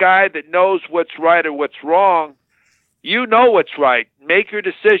you're a guy that knows what's right or what's wrong, you know what's right. Make your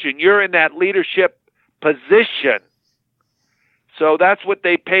decision. You're in that leadership position. So that's what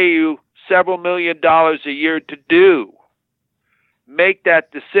they pay you several $1 million a year to do. Make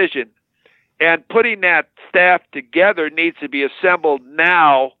that decision. And putting that staff together needs to be assembled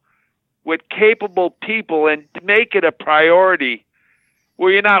now with capable people and make it a priority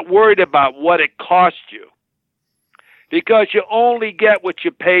where you're not worried about what it costs you. Because you only get what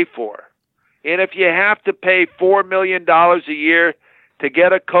you pay for. And if you have to pay $4 million a year to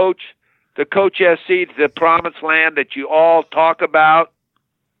get a coach, the coach SC to the promised land that you all talk about,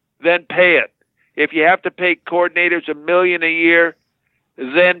 then pay it. If you have to pay coordinators $1 million a year,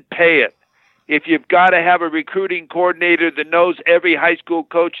 then pay it. If you've got to have a recruiting coordinator that knows every high school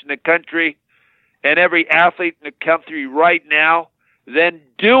coach in the country and every athlete in the country right now, then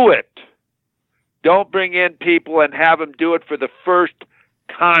do it. Don't bring in people and have them do it for the first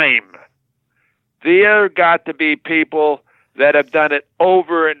time. There got to be people that have done it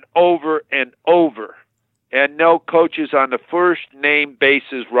over and over and over, and no coaches on the first name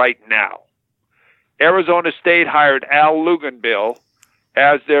basis right now. Arizona State hired Al Luganbill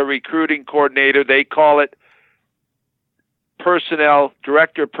as their recruiting coordinator. They call it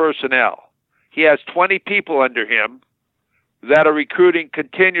director personnel. He has 20 people under him that are recruiting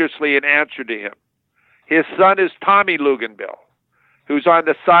continuously in answer to him. His son is Tommy Luganbill, who's on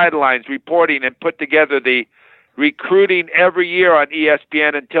the sidelines reporting and put together the recruiting every year on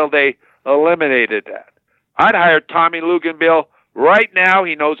ESPN until they eliminated that. I'd hire Tommy Luganbill right now.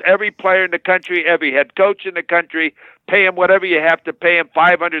 He knows every player in the country, every head coach in the country. Pay him whatever you have to pay him,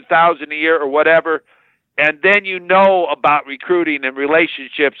 $500,000 a year or whatever, and then you know about recruiting and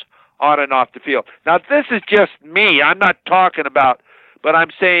relationships on and off the field. Now, this is just me. I'm not talking about, but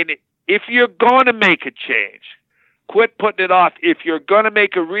I'm saying if you're going to make a change, Quit putting it off. If you're going to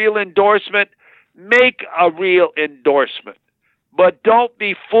make a real endorsement, make a real endorsement. But don't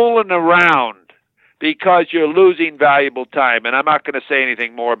be fooling around because you're losing valuable time. And I'm not going to say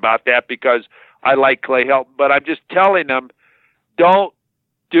anything more about that because I like Clay Helton, but I'm just telling them, don't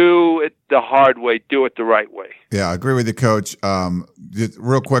do it the hard way. Do it the right way. Yeah, I agree with you, Coach. Just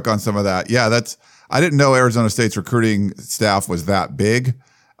real quick on some of that. Yeah, I didn't know Arizona State's recruiting staff was that big.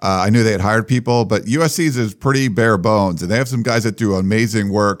 I knew they had hired people, but USC's is pretty bare bones, and they have some guys that do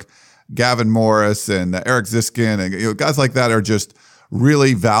amazing work. Gavin Morris and Eric Ziskin, and guys like that are just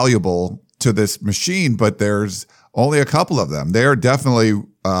really valuable to this machine. But there's only a couple of them. They are definitely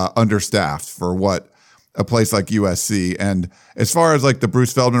understaffed for what a place like USC. And as far as like the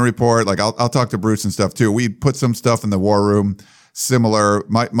Bruce Feldman report, like I'll talk to Bruce and stuff too. We put some stuff in the war room similar.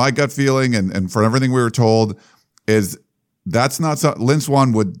 My gut feeling and for everything we were told is that's not something Lynn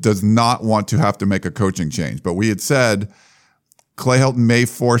Swann does not want to have to make a coaching change. But we had said Clay Helton may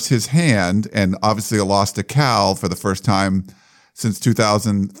force his hand, and obviously a loss to Cal for the first time since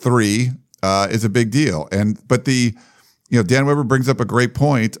 2003 is a big deal. But Dan Weber brings up a great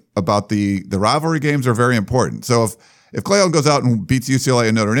point about the rivalry games are very important. So if Clay Helton goes out and beats UCLA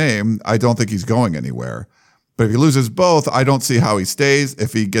and Notre Dame, I don't think he's going anywhere. But if he loses both, I don't see how he stays.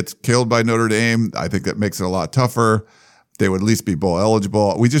 If he gets killed by Notre Dame, I think that makes it a lot tougher. They would at least be bowl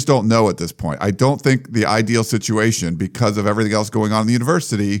eligible. We just don't know at this point. I don't think the ideal situation, because of everything else going on in the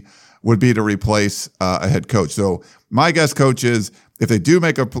university, would be to replace a head coach. So my guess, Coach, is if they do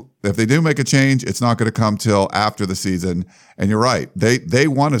make a change, it's not going to come till after the season. And you're right; they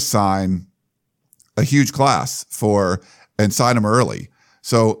want to sign a huge class and sign them early.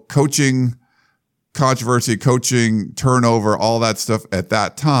 So coaching controversy, coaching turnover, all that stuff at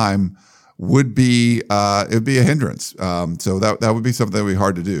that time would be it'd be a hindrance. So that would be something that would be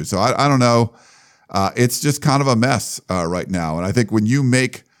hard to do. So I don't know. It's just kind of a mess right now. And I think when you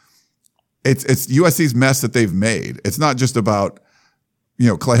make it's USC's mess that they've made. It's not just about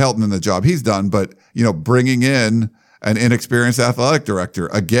Clay Helton and the job he's done, but bringing in an inexperienced athletic director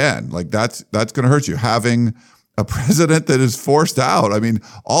again, like that's going to hurt you. Having a president that is forced out. I mean,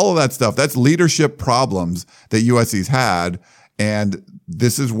 all of that stuff. That's leadership problems that USC's had. And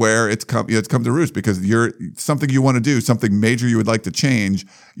this is where it's come to roost because you're something you want to do, something major you would like to change.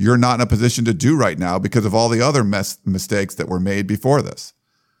 You're not in a position to do right now because of all the other mistakes that were made before this.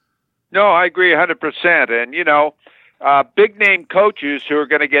 No, I agree 100%. And, big name coaches who are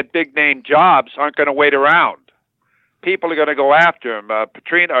going to get big name jobs aren't going to wait around. People are going to go after him. Not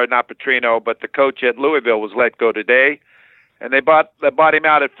Petrino, but the coach at Louisville was let go today, and they bought him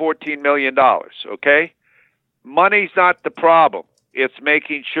out at $14 million. Okay? Money's not the problem. It's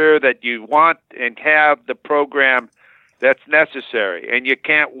making sure that you want and have the program that's necessary. And you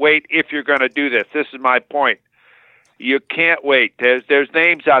can't wait if you're going to do this. This is my point. You can't wait. There's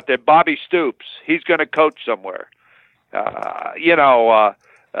names out there. Bobby Stoops, he's going to coach somewhere.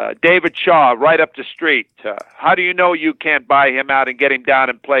 David Shaw, right up the street. How do you know you can't buy him out and get him down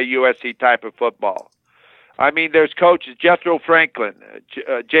and play USC type of football? I mean, there's coaches, Jethro Franklin,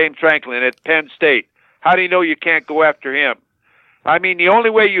 James Franklin at Penn State. How do you know you can't go after him? I mean, the only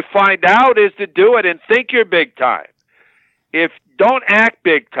way you find out is to do it and think you're big time. If don't act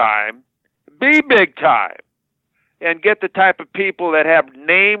big time, be big time. And get the type of people that have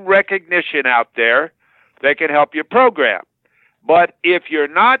name recognition out there that can help your program. But if you're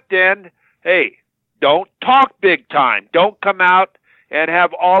not, then, hey, don't talk big time. Don't come out and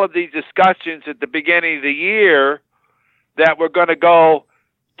have all of these discussions at the beginning of the year that we're going to go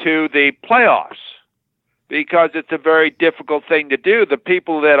to the playoffs, because it's a very difficult thing to do. The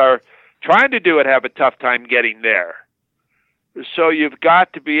people that are trying to do it have a tough time getting there. So you've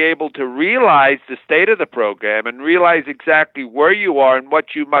got to be able to realize the state of the program and realize exactly where you are and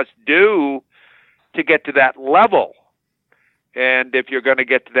what you must do to get to that level. And if you're going to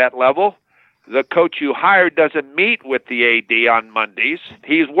get to that level, the coach you hired doesn't meet with the AD on Mondays.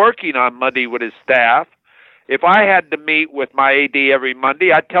 He's working on Monday with his staff. If I had to meet with my AD every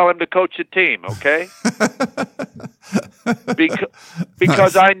Monday, I'd tell him to coach the team, okay?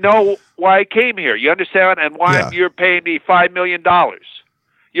 Because I know why I came here. You understand? And why you're paying me $5 million.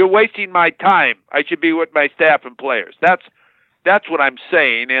 You're wasting my time. I should be with my staff and players. That's what I'm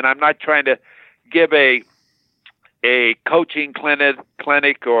saying, and I'm not trying to give a coaching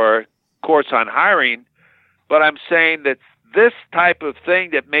clinic or course on hiring, but I'm saying that this type of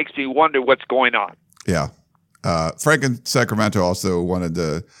thing that makes me wonder what's going on. Yeah. Frank in Sacramento also wanted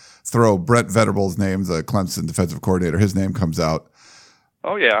to throw Brent Venables' name, the Clemson defensive coordinator. His name comes out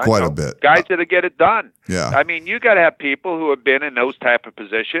quite a bit. Guys that get it done. Yeah. I mean, you got to have people who have been in those type of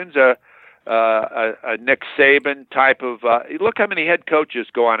positions. a Nick Saban type of. Look how many head coaches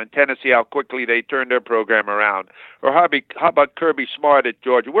go on in Tennessee, how quickly they turn their program around. Or how about Kirby Smart at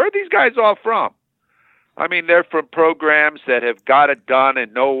Georgia? Where are these guys all from? I mean, they're from programs that have got it done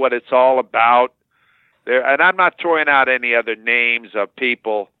and know what it's all about. And I'm not throwing out any other names of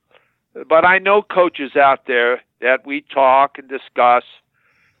people, but I know coaches out there that we talk and discuss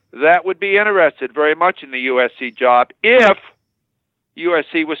that would be interested very much in the USC job if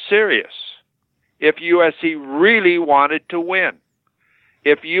USC was serious, if USC really wanted to win,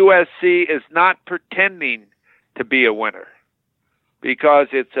 if USC is not pretending to be a winner, because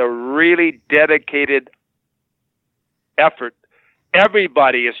it's a really dedicated effort.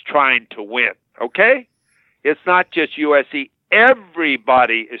 Everybody is trying to win, okay? It's not just USC.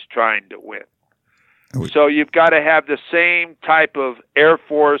 Everybody is trying to win. So you've got to have the same type of Air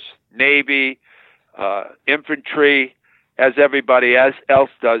Force, Navy, infantry as everybody else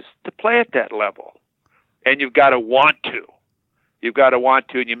does to play at that level. And you've got to want to. You've got to want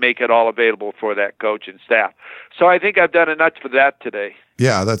to, and you make it all available for that coach and staff. So I think I've done enough for that today.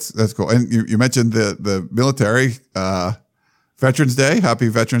 Yeah, that's cool. And you mentioned the military Veterans Day. Happy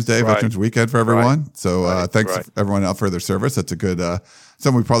Veterans Day, Right. Veterans Weekend for everyone. Right. So thanks everyone out for their service. That's a good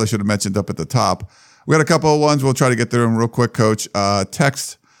something we probably should have mentioned up at the top. We got a couple of ones. We'll try to get through them real quick, Coach.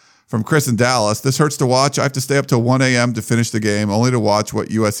 Text from Chris in Dallas. This hurts to watch. I have to stay up till 1 a.m. to finish the game, only to watch what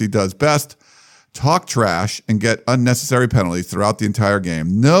USC does best, talk trash and get unnecessary penalties throughout the entire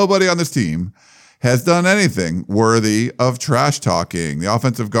game. Nobody on this team has done anything worthy of trash talking. The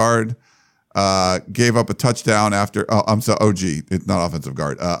offensive guard gave up a touchdown after, it's not offensive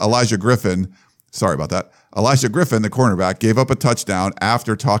guard. Elijah Griffin, sorry about that. Elijah Griffin, the cornerback, gave up a touchdown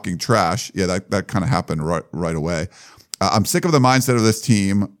after talking trash. Yeah, that kind of happened right away. I'm sick of the mindset of this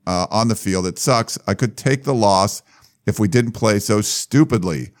team on the field. It sucks. I could take the loss if we didn't play so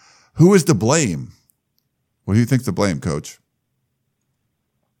stupidly. Who is to blame? What do you think's to blame, Coach?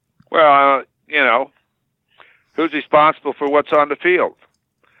 Well, who's responsible for what's on the field?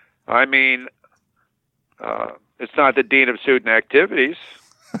 I mean, it's not the dean of student activities,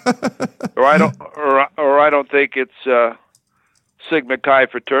 or I don't think it's Sigma Chi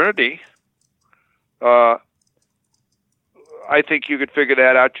fraternity. I think you could figure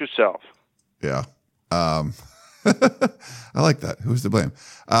that out yourself. Yeah. I like that. Who's to blame?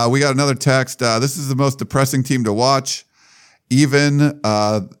 We got another text. This is the most depressing team to watch. Even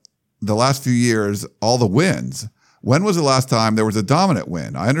the last few years, all the wins. When was the last time there was a dominant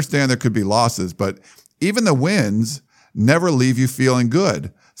win? I understand there could be losses, but even the wins never leave you feeling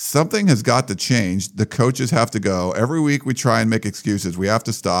good. Something has got to change. The coaches have to go. Every week we try and make excuses. We have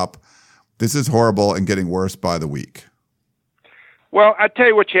to stop. This is horrible and getting worse by the week. Well, I tell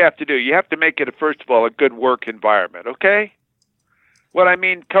you what you have to do. You have to make it, first of all, a good work environment, okay? What I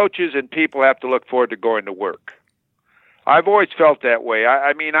mean, coaches and people have to look forward to going to work. I've always felt that way.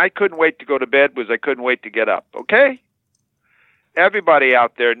 I mean, I couldn't wait to go to bed because I couldn't wait to get up, okay? Everybody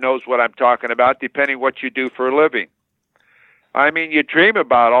out there knows what I'm talking about, depending what you do for a living. I mean, you dream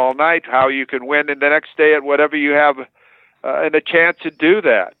about all night how you can win, and the next day at whatever you have and a chance to do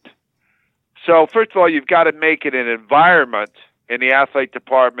that. So, first of all, you've got to make it an environment in the athletic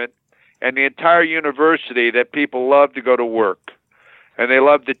department and the entire university that people love to go to work, and they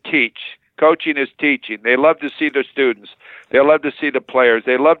love to teach. Coaching is teaching. They love to see their students. They love to see the players.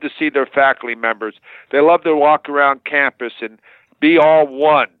 They love to see their faculty members. They love to walk around campus and be all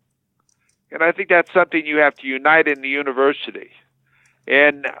one. And I think that's something you have to unite in the university.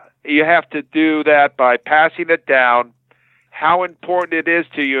 And you have to do that by passing it down, how important it is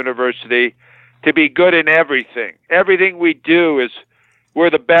to university to be good in everything. Everything we do is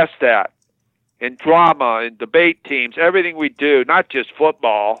we're the best at. In drama, in debate teams, everything we do, not just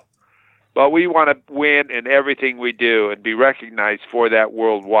football, but we want to win in everything we do and be recognized for that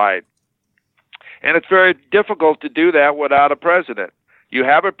worldwide. And it's very difficult to do that without a president. You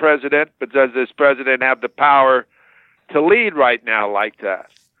have a president, but does this president have the power to lead right now like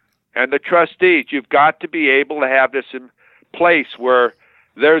that? And the trustees, you've got to be able to have this in place where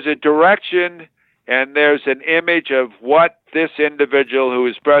there's a direction and there's an image of what this individual who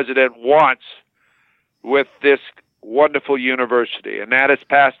is president wants with this wonderful university. And that is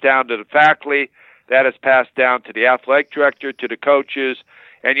passed down to the faculty, that is passed down to the athletic director, to the coaches,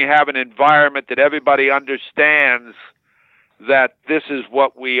 and you have an environment that everybody understands that this is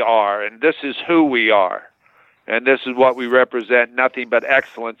what we are, and this is who we are, and this is what we represent, nothing but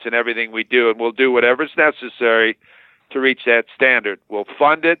excellence in everything we do, and we'll do whatever's necessary to reach that standard. We'll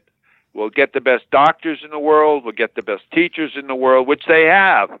fund it, we'll get the best doctors in the world, we'll get the best teachers in the world, which they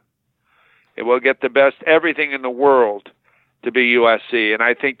have, and we'll get the best everything in the world to be USC. And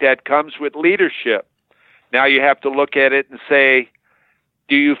I think that comes with leadership. Now you have to look at it and say,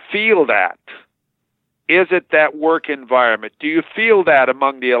 do you feel that? Is it that work environment? Do you feel that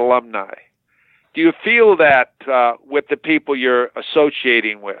among the alumni? Do you feel that with the people you're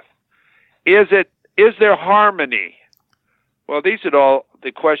associating with? Is there harmony? Well, these are all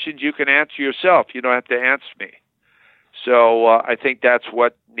the questions you can answer yourself. You don't have to answer me. So I think that's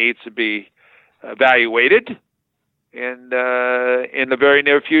what needs to be evaluated in the very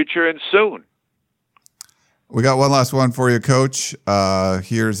near future and soon. We got one last one for you, Coach.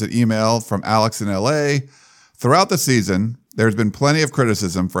 Here's an email from Alex in L.A. Throughout the season, there's been plenty of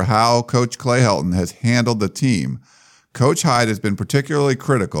criticism for how Coach Clay Helton has handled the team. Coach Hyde has been particularly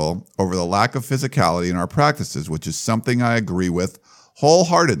critical over the lack of physicality in our practices, which is something I agree with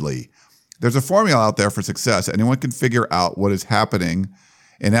wholeheartedly. There's a formula out there for success. Anyone can figure out what is happening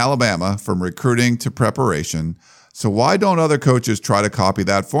in Alabama from recruiting to preparation. So why don't other coaches try to copy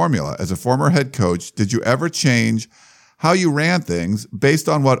that formula? As a former head coach, did you ever change how you ran things based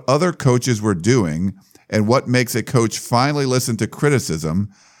on what other coaches were doing, and what makes a coach finally listen to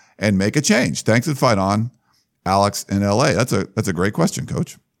criticism and make a change? Thanks and fight on, Alex in LA. That's a great question,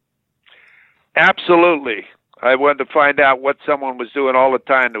 Coach. Absolutely. I wanted to find out what someone was doing all the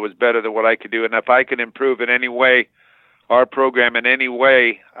time that was better than what I could do. And if I could improve in any way, our program in any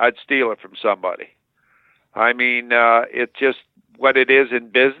way, I'd steal it from somebody. I mean, it's just what it is in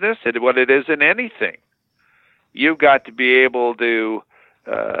business and what it is in anything. You've got to be able to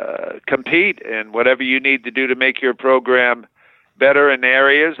compete in whatever you need to do to make your program better in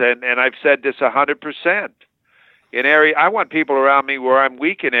areas. And I've said this 100%. I want people around me where I'm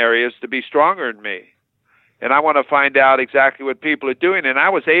weak in areas to be stronger than me. And I want to find out exactly what people are doing. And I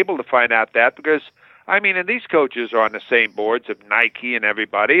was able to find out that because, I mean, and these coaches are on the same boards of Nike and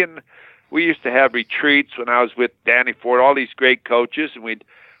everybody. And we used to have retreats when I was with Danny Ford, all these great coaches, and we'd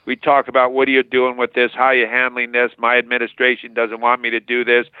talk about what are you doing with this, how are you handling this, my administration doesn't want me to do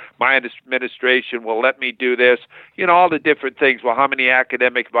this, my administration will let me do this, all the different things. Well, how many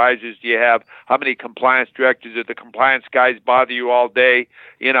academic advisors do you have? How many compliance directors? Do the compliance guys bother you all day?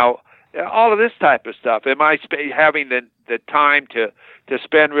 All of this type of stuff. Am I having the time to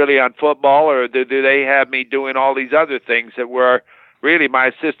spend really on football, or do they have me doing all these other things that were really my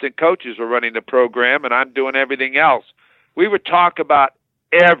assistant coaches were running the program and I'm doing everything else? We would talk about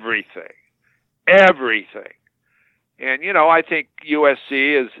everything. And, I think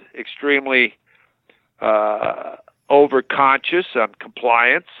USC is extremely overconscious on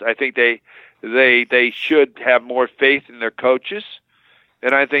compliance. I think they should have more faith in their coaches.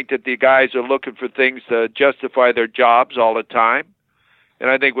 And I think that the guys are looking for things to justify their jobs all the time.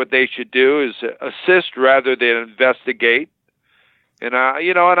 And I think what they should do is assist rather than investigate. And,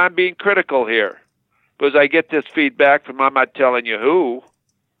 and I'm being critical here because I get this feedback from, I'm not telling you who,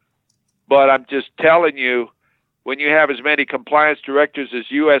 but I'm just telling you, when you have as many compliance directors as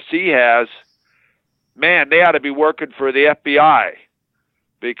USC has, man, they ought to be working for the FBI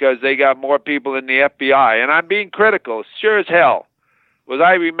because they got more people in the FBI. And I'm being critical, sure as hell.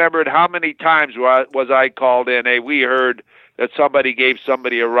 I remembered how many times was I called in, hey, we heard that somebody gave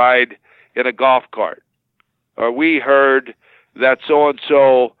somebody a ride in a golf cart. Or we heard that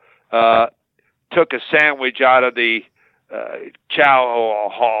so-and-so took a sandwich out of the chow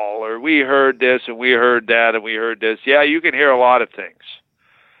hall, or we heard this and we heard that and we heard this. Yeah, you can hear a lot of things.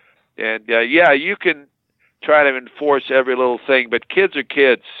 And, you can try to enforce every little thing, but kids are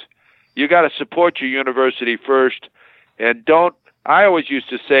kids. You got to support your university first, and I always used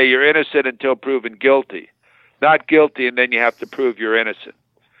to say you're innocent until proven guilty, not guilty and then you have to prove you're innocent.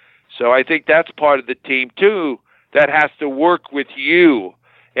 So I think that's part of the team, too, that has to work with you.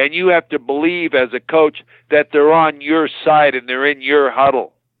 And you have to believe as a coach that they're on your side and they're in your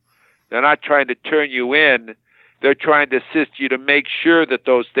huddle. They're not trying to turn you in. They're trying to assist you to make sure that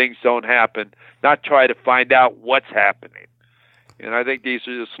those things don't happen, not try to find out what's happening. And I think these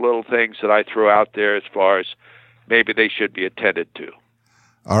are just little things that I throw out there as far as maybe they should be attended to.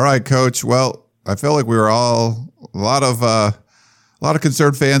 All right, Coach. Well, I feel like we were all a lot of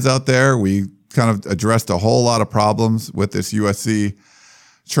concerned fans out there. We kind of addressed a whole lot of problems with this USC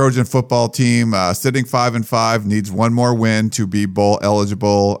Trojan football team. Sitting 5-5, needs one more win to be bowl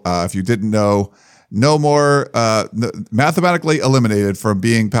eligible. If you didn't know, no more mathematically eliminated from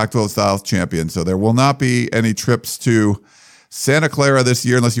being Pac-12 South champion. So there will not be any trips to Santa Clara this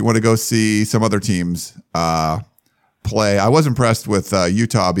year unless you want to go see some other teams play. I was impressed with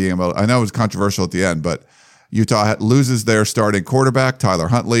Utah being able. I know it was controversial at the end, but Utah loses their starting quarterback, Tyler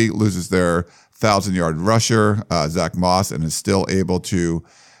Huntley, loses their 1,000-yard rusher, Zach Moss, and is still able to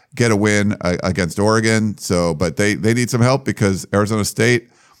get a win against Oregon. So, but they need some help because Arizona State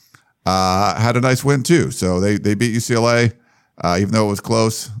had a nice win too. So they beat UCLA, even though it was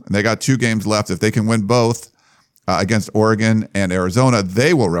close, and they got 2 games left. If they can win both against Oregon and Arizona,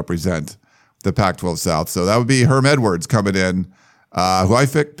 they will represent the Pac-12 South. So that would be Herm Edwards coming in, who I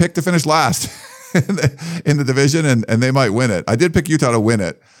picked to finish last in the division, and they might win it. I did pick Utah to win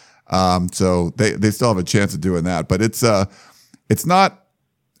it. So they still have a chance of doing that, but it's not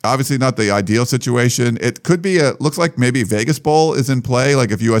obviously not the ideal situation. It could be looks like maybe Vegas Bowl is in play.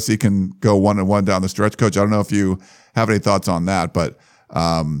 Like if USC can go 1-1 down the stretch, Coach, I don't know if you have any thoughts on that, but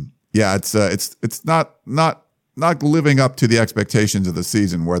yeah, it's not living up to the expectations of the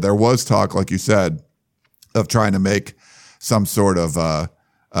season, where there was talk, like you said, of trying to make some sort of run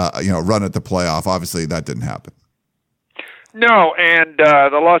at the playoff. Obviously, that didn't happen. No, and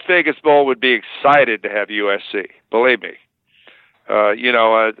the Las Vegas Bowl would be excited to have USC. Believe me.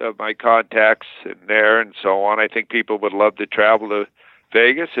 My contacts in there and so on, I think people would love to travel to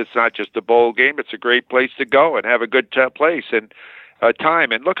Vegas. It's not just a bowl game. It's a great place to go and have a good place and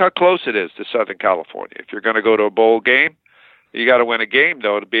time. And look how close it is to Southern California. If you're going to go to a bowl game, you got to win a game,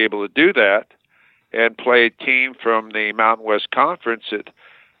 though, to be able to do that and play a team from the Mountain West Conference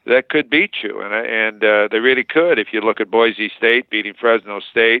that could beat you. And they really could. If you look at Boise State beating Fresno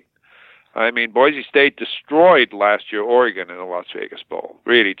State, I mean, Boise State destroyed last year Oregon in the Las Vegas Bowl,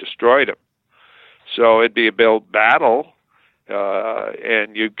 really destroyed them. So it'd be a build battle,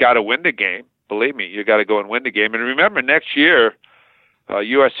 and you've got to win the game. Believe me, you got to go and win the game. And remember, next year,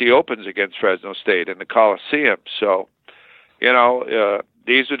 USC opens against Fresno State in the Coliseum. So,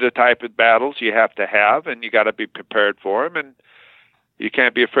 these are the type of battles you have to have, and you got to be prepared for them, and you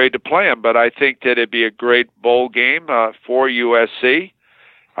can't be afraid to play them. But I think that it'd be a great bowl game for USC.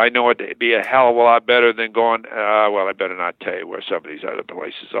 I know it'd be a hell of a lot better than going, I better not tell you where some of these other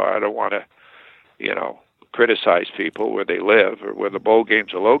places are. I don't want to, criticize people where they live or where the bowl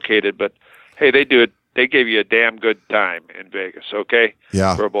games are located. But, hey, they do it. They gave you a damn good time in Vegas, okay?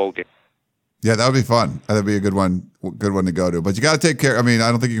 Yeah. For a bowl game. Yeah, that would be fun. That'd be a good one to go to. But you got to take care. I mean, I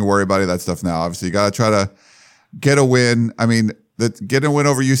don't think you can worry about any of that stuff now. Obviously, you got to try to get a win. I mean, getting a win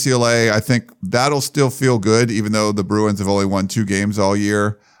over UCLA, I think that'll still feel good, even though the Bruins have only won 2 games all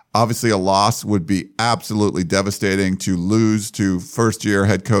year. Obviously, a loss would be absolutely devastating to lose to first-year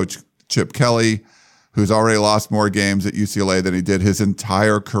head coach Chip Kelly, who's already lost more games at UCLA than he did his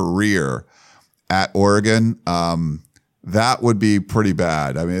entire career at Oregon. That would be pretty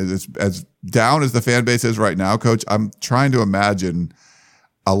bad. I mean, as down as the fan base is right now, Coach, I'm trying to imagine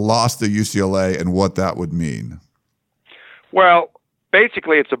a loss to UCLA and what that would mean. Well,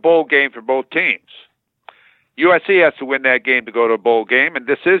 basically, it's a bowl game for both teams. USC has to win that game to go to a bowl game, and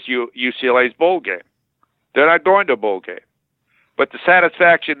this is UCLA's bowl game. They're not going to a bowl game. But the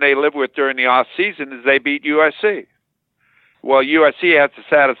satisfaction they live with during the off season is they beat USC. Well, USC has the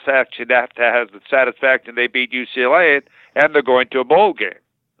satisfaction they beat UCLA, and they're going to a bowl game.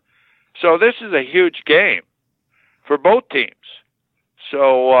 So this is a huge game for both teams.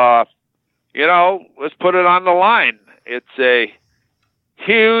 So, let's put it on the line. It's a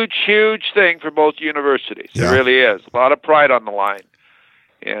huge, huge thing for both universities. Yeah. It really is. A lot of pride on the line.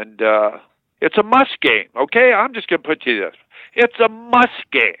 And it's a must game, okay? I'm just going to put you this. It's a must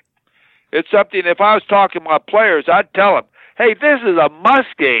game. It's something, if I was talking about players, I'd tell them, hey, this is a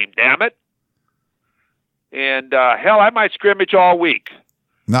must game, damn it. And, hell, I might scrimmage all week.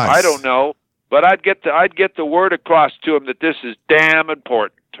 Nice. I don't know. But I'd get the word across to them that this is damn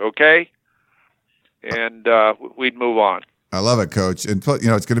important, okay? And we'd move on. I love it, Coach. And,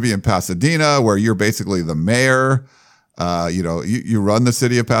 it's going to be in Pasadena, where you're basically the mayor. You run the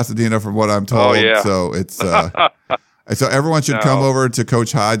city of Pasadena, from what I'm told. Oh, yeah. So it's so everyone should come over to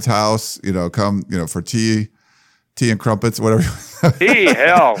Coach Hyde's house. Come for tea and crumpets, whatever. Tea,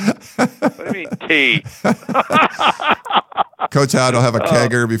 hell. What do you mean tea? Coach Hyde will have a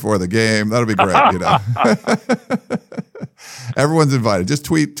kegger before the game. That'll be great. Everyone's invited. Just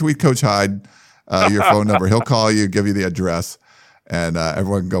tweet Coach Hyde your phone number. He'll call you, give you the address, and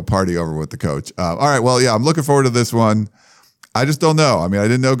everyone can go party over with the coach. All right. Well, yeah, I'm looking forward to this one. I just don't know. I mean, I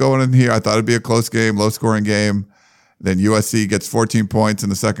didn't know going in here. I thought it'd be a close game, low-scoring game. Then USC gets 14 points in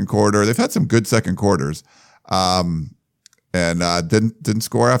the second quarter. They've had some good second quarters, and didn't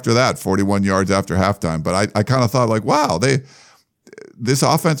score after that. 41 yards after halftime. But I kind of thought, like, wow, this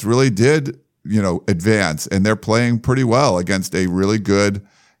offense really did advance, and they're playing pretty well against a really good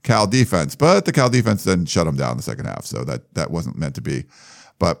Cal defense. But the Cal defense didn't shut them down in the second half, so that wasn't meant to be.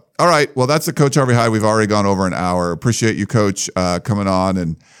 But all right, well, that's the Coach Harvey Hyde. We've already gone over an hour. Appreciate you, Coach, coming on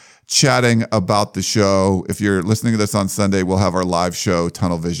and chatting about the show. If you're listening to this on Sunday, we'll have our live show,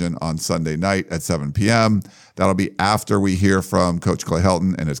 Tunnel Vision, on Sunday night at 7 p.m. That'll be after we hear from Coach Clay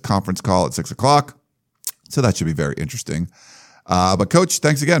Helton and his conference call at 6 o'clock. So that should be very interesting. But Coach,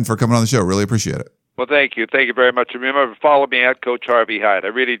 thanks again for coming on the show. Really appreciate it. Well, thank you. Thank you very much. Remember, follow me at Coach Harvey Hyde. I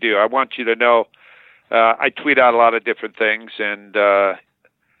really do. I want you to know I tweet out a lot of different things, and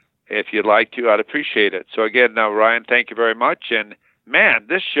if you'd like to, I'd appreciate it. So again, Ryan, thank you very much. And man,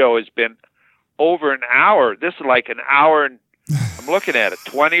 this show has been over an hour. This is like an hour, and I'm looking at it,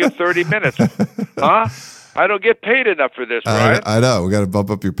 20 or 30 minutes. Huh? I don't get paid enough for this, right? I know. We got to bump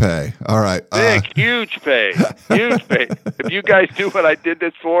up your pay. All right. Huge pay. Huge pay. If you guys do what I did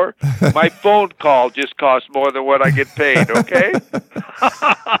this for, my phone call just costs more than what I get paid, okay?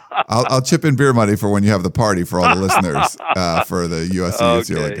 I'll chip in beer money for when you have the party for all the listeners for the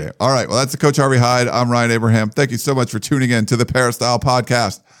USC-UCLA game. All right. Well, that's the Coach Harvey Hyde. I'm Ryan Abraham. Thank you so much for tuning in to the Peristyle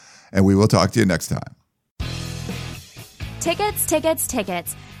Podcast, and we will talk to you next time. Tickets.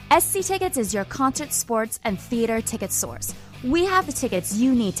 SC Tickets is your concert, sports, and theater ticket source. We have the tickets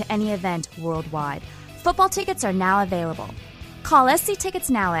you need to any event worldwide. Football tickets are now available. Call SC Tickets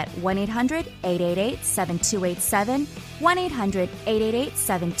now at 1-800-888-7287,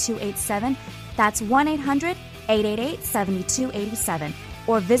 1-800-888-7287. That's 1-800-888-7287.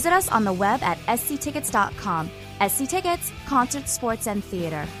 Or visit us on the web at sctickets.com. SC Tickets, concert, sports, and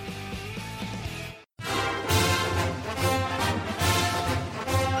theater.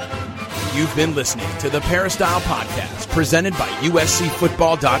 You've been listening to the Peristyle Podcast, presented by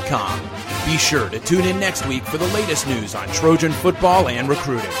USCFootball.com. Be sure to tune in next week for the latest news on Trojan football and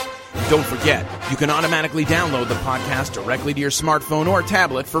recruiting. And don't forget, you can automatically download the podcast directly to your smartphone or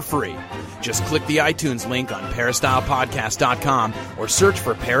tablet for free. Just click the iTunes link on peristylepodcast.com or search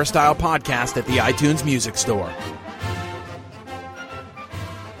for Peristyle Podcast at the iTunes Music Store.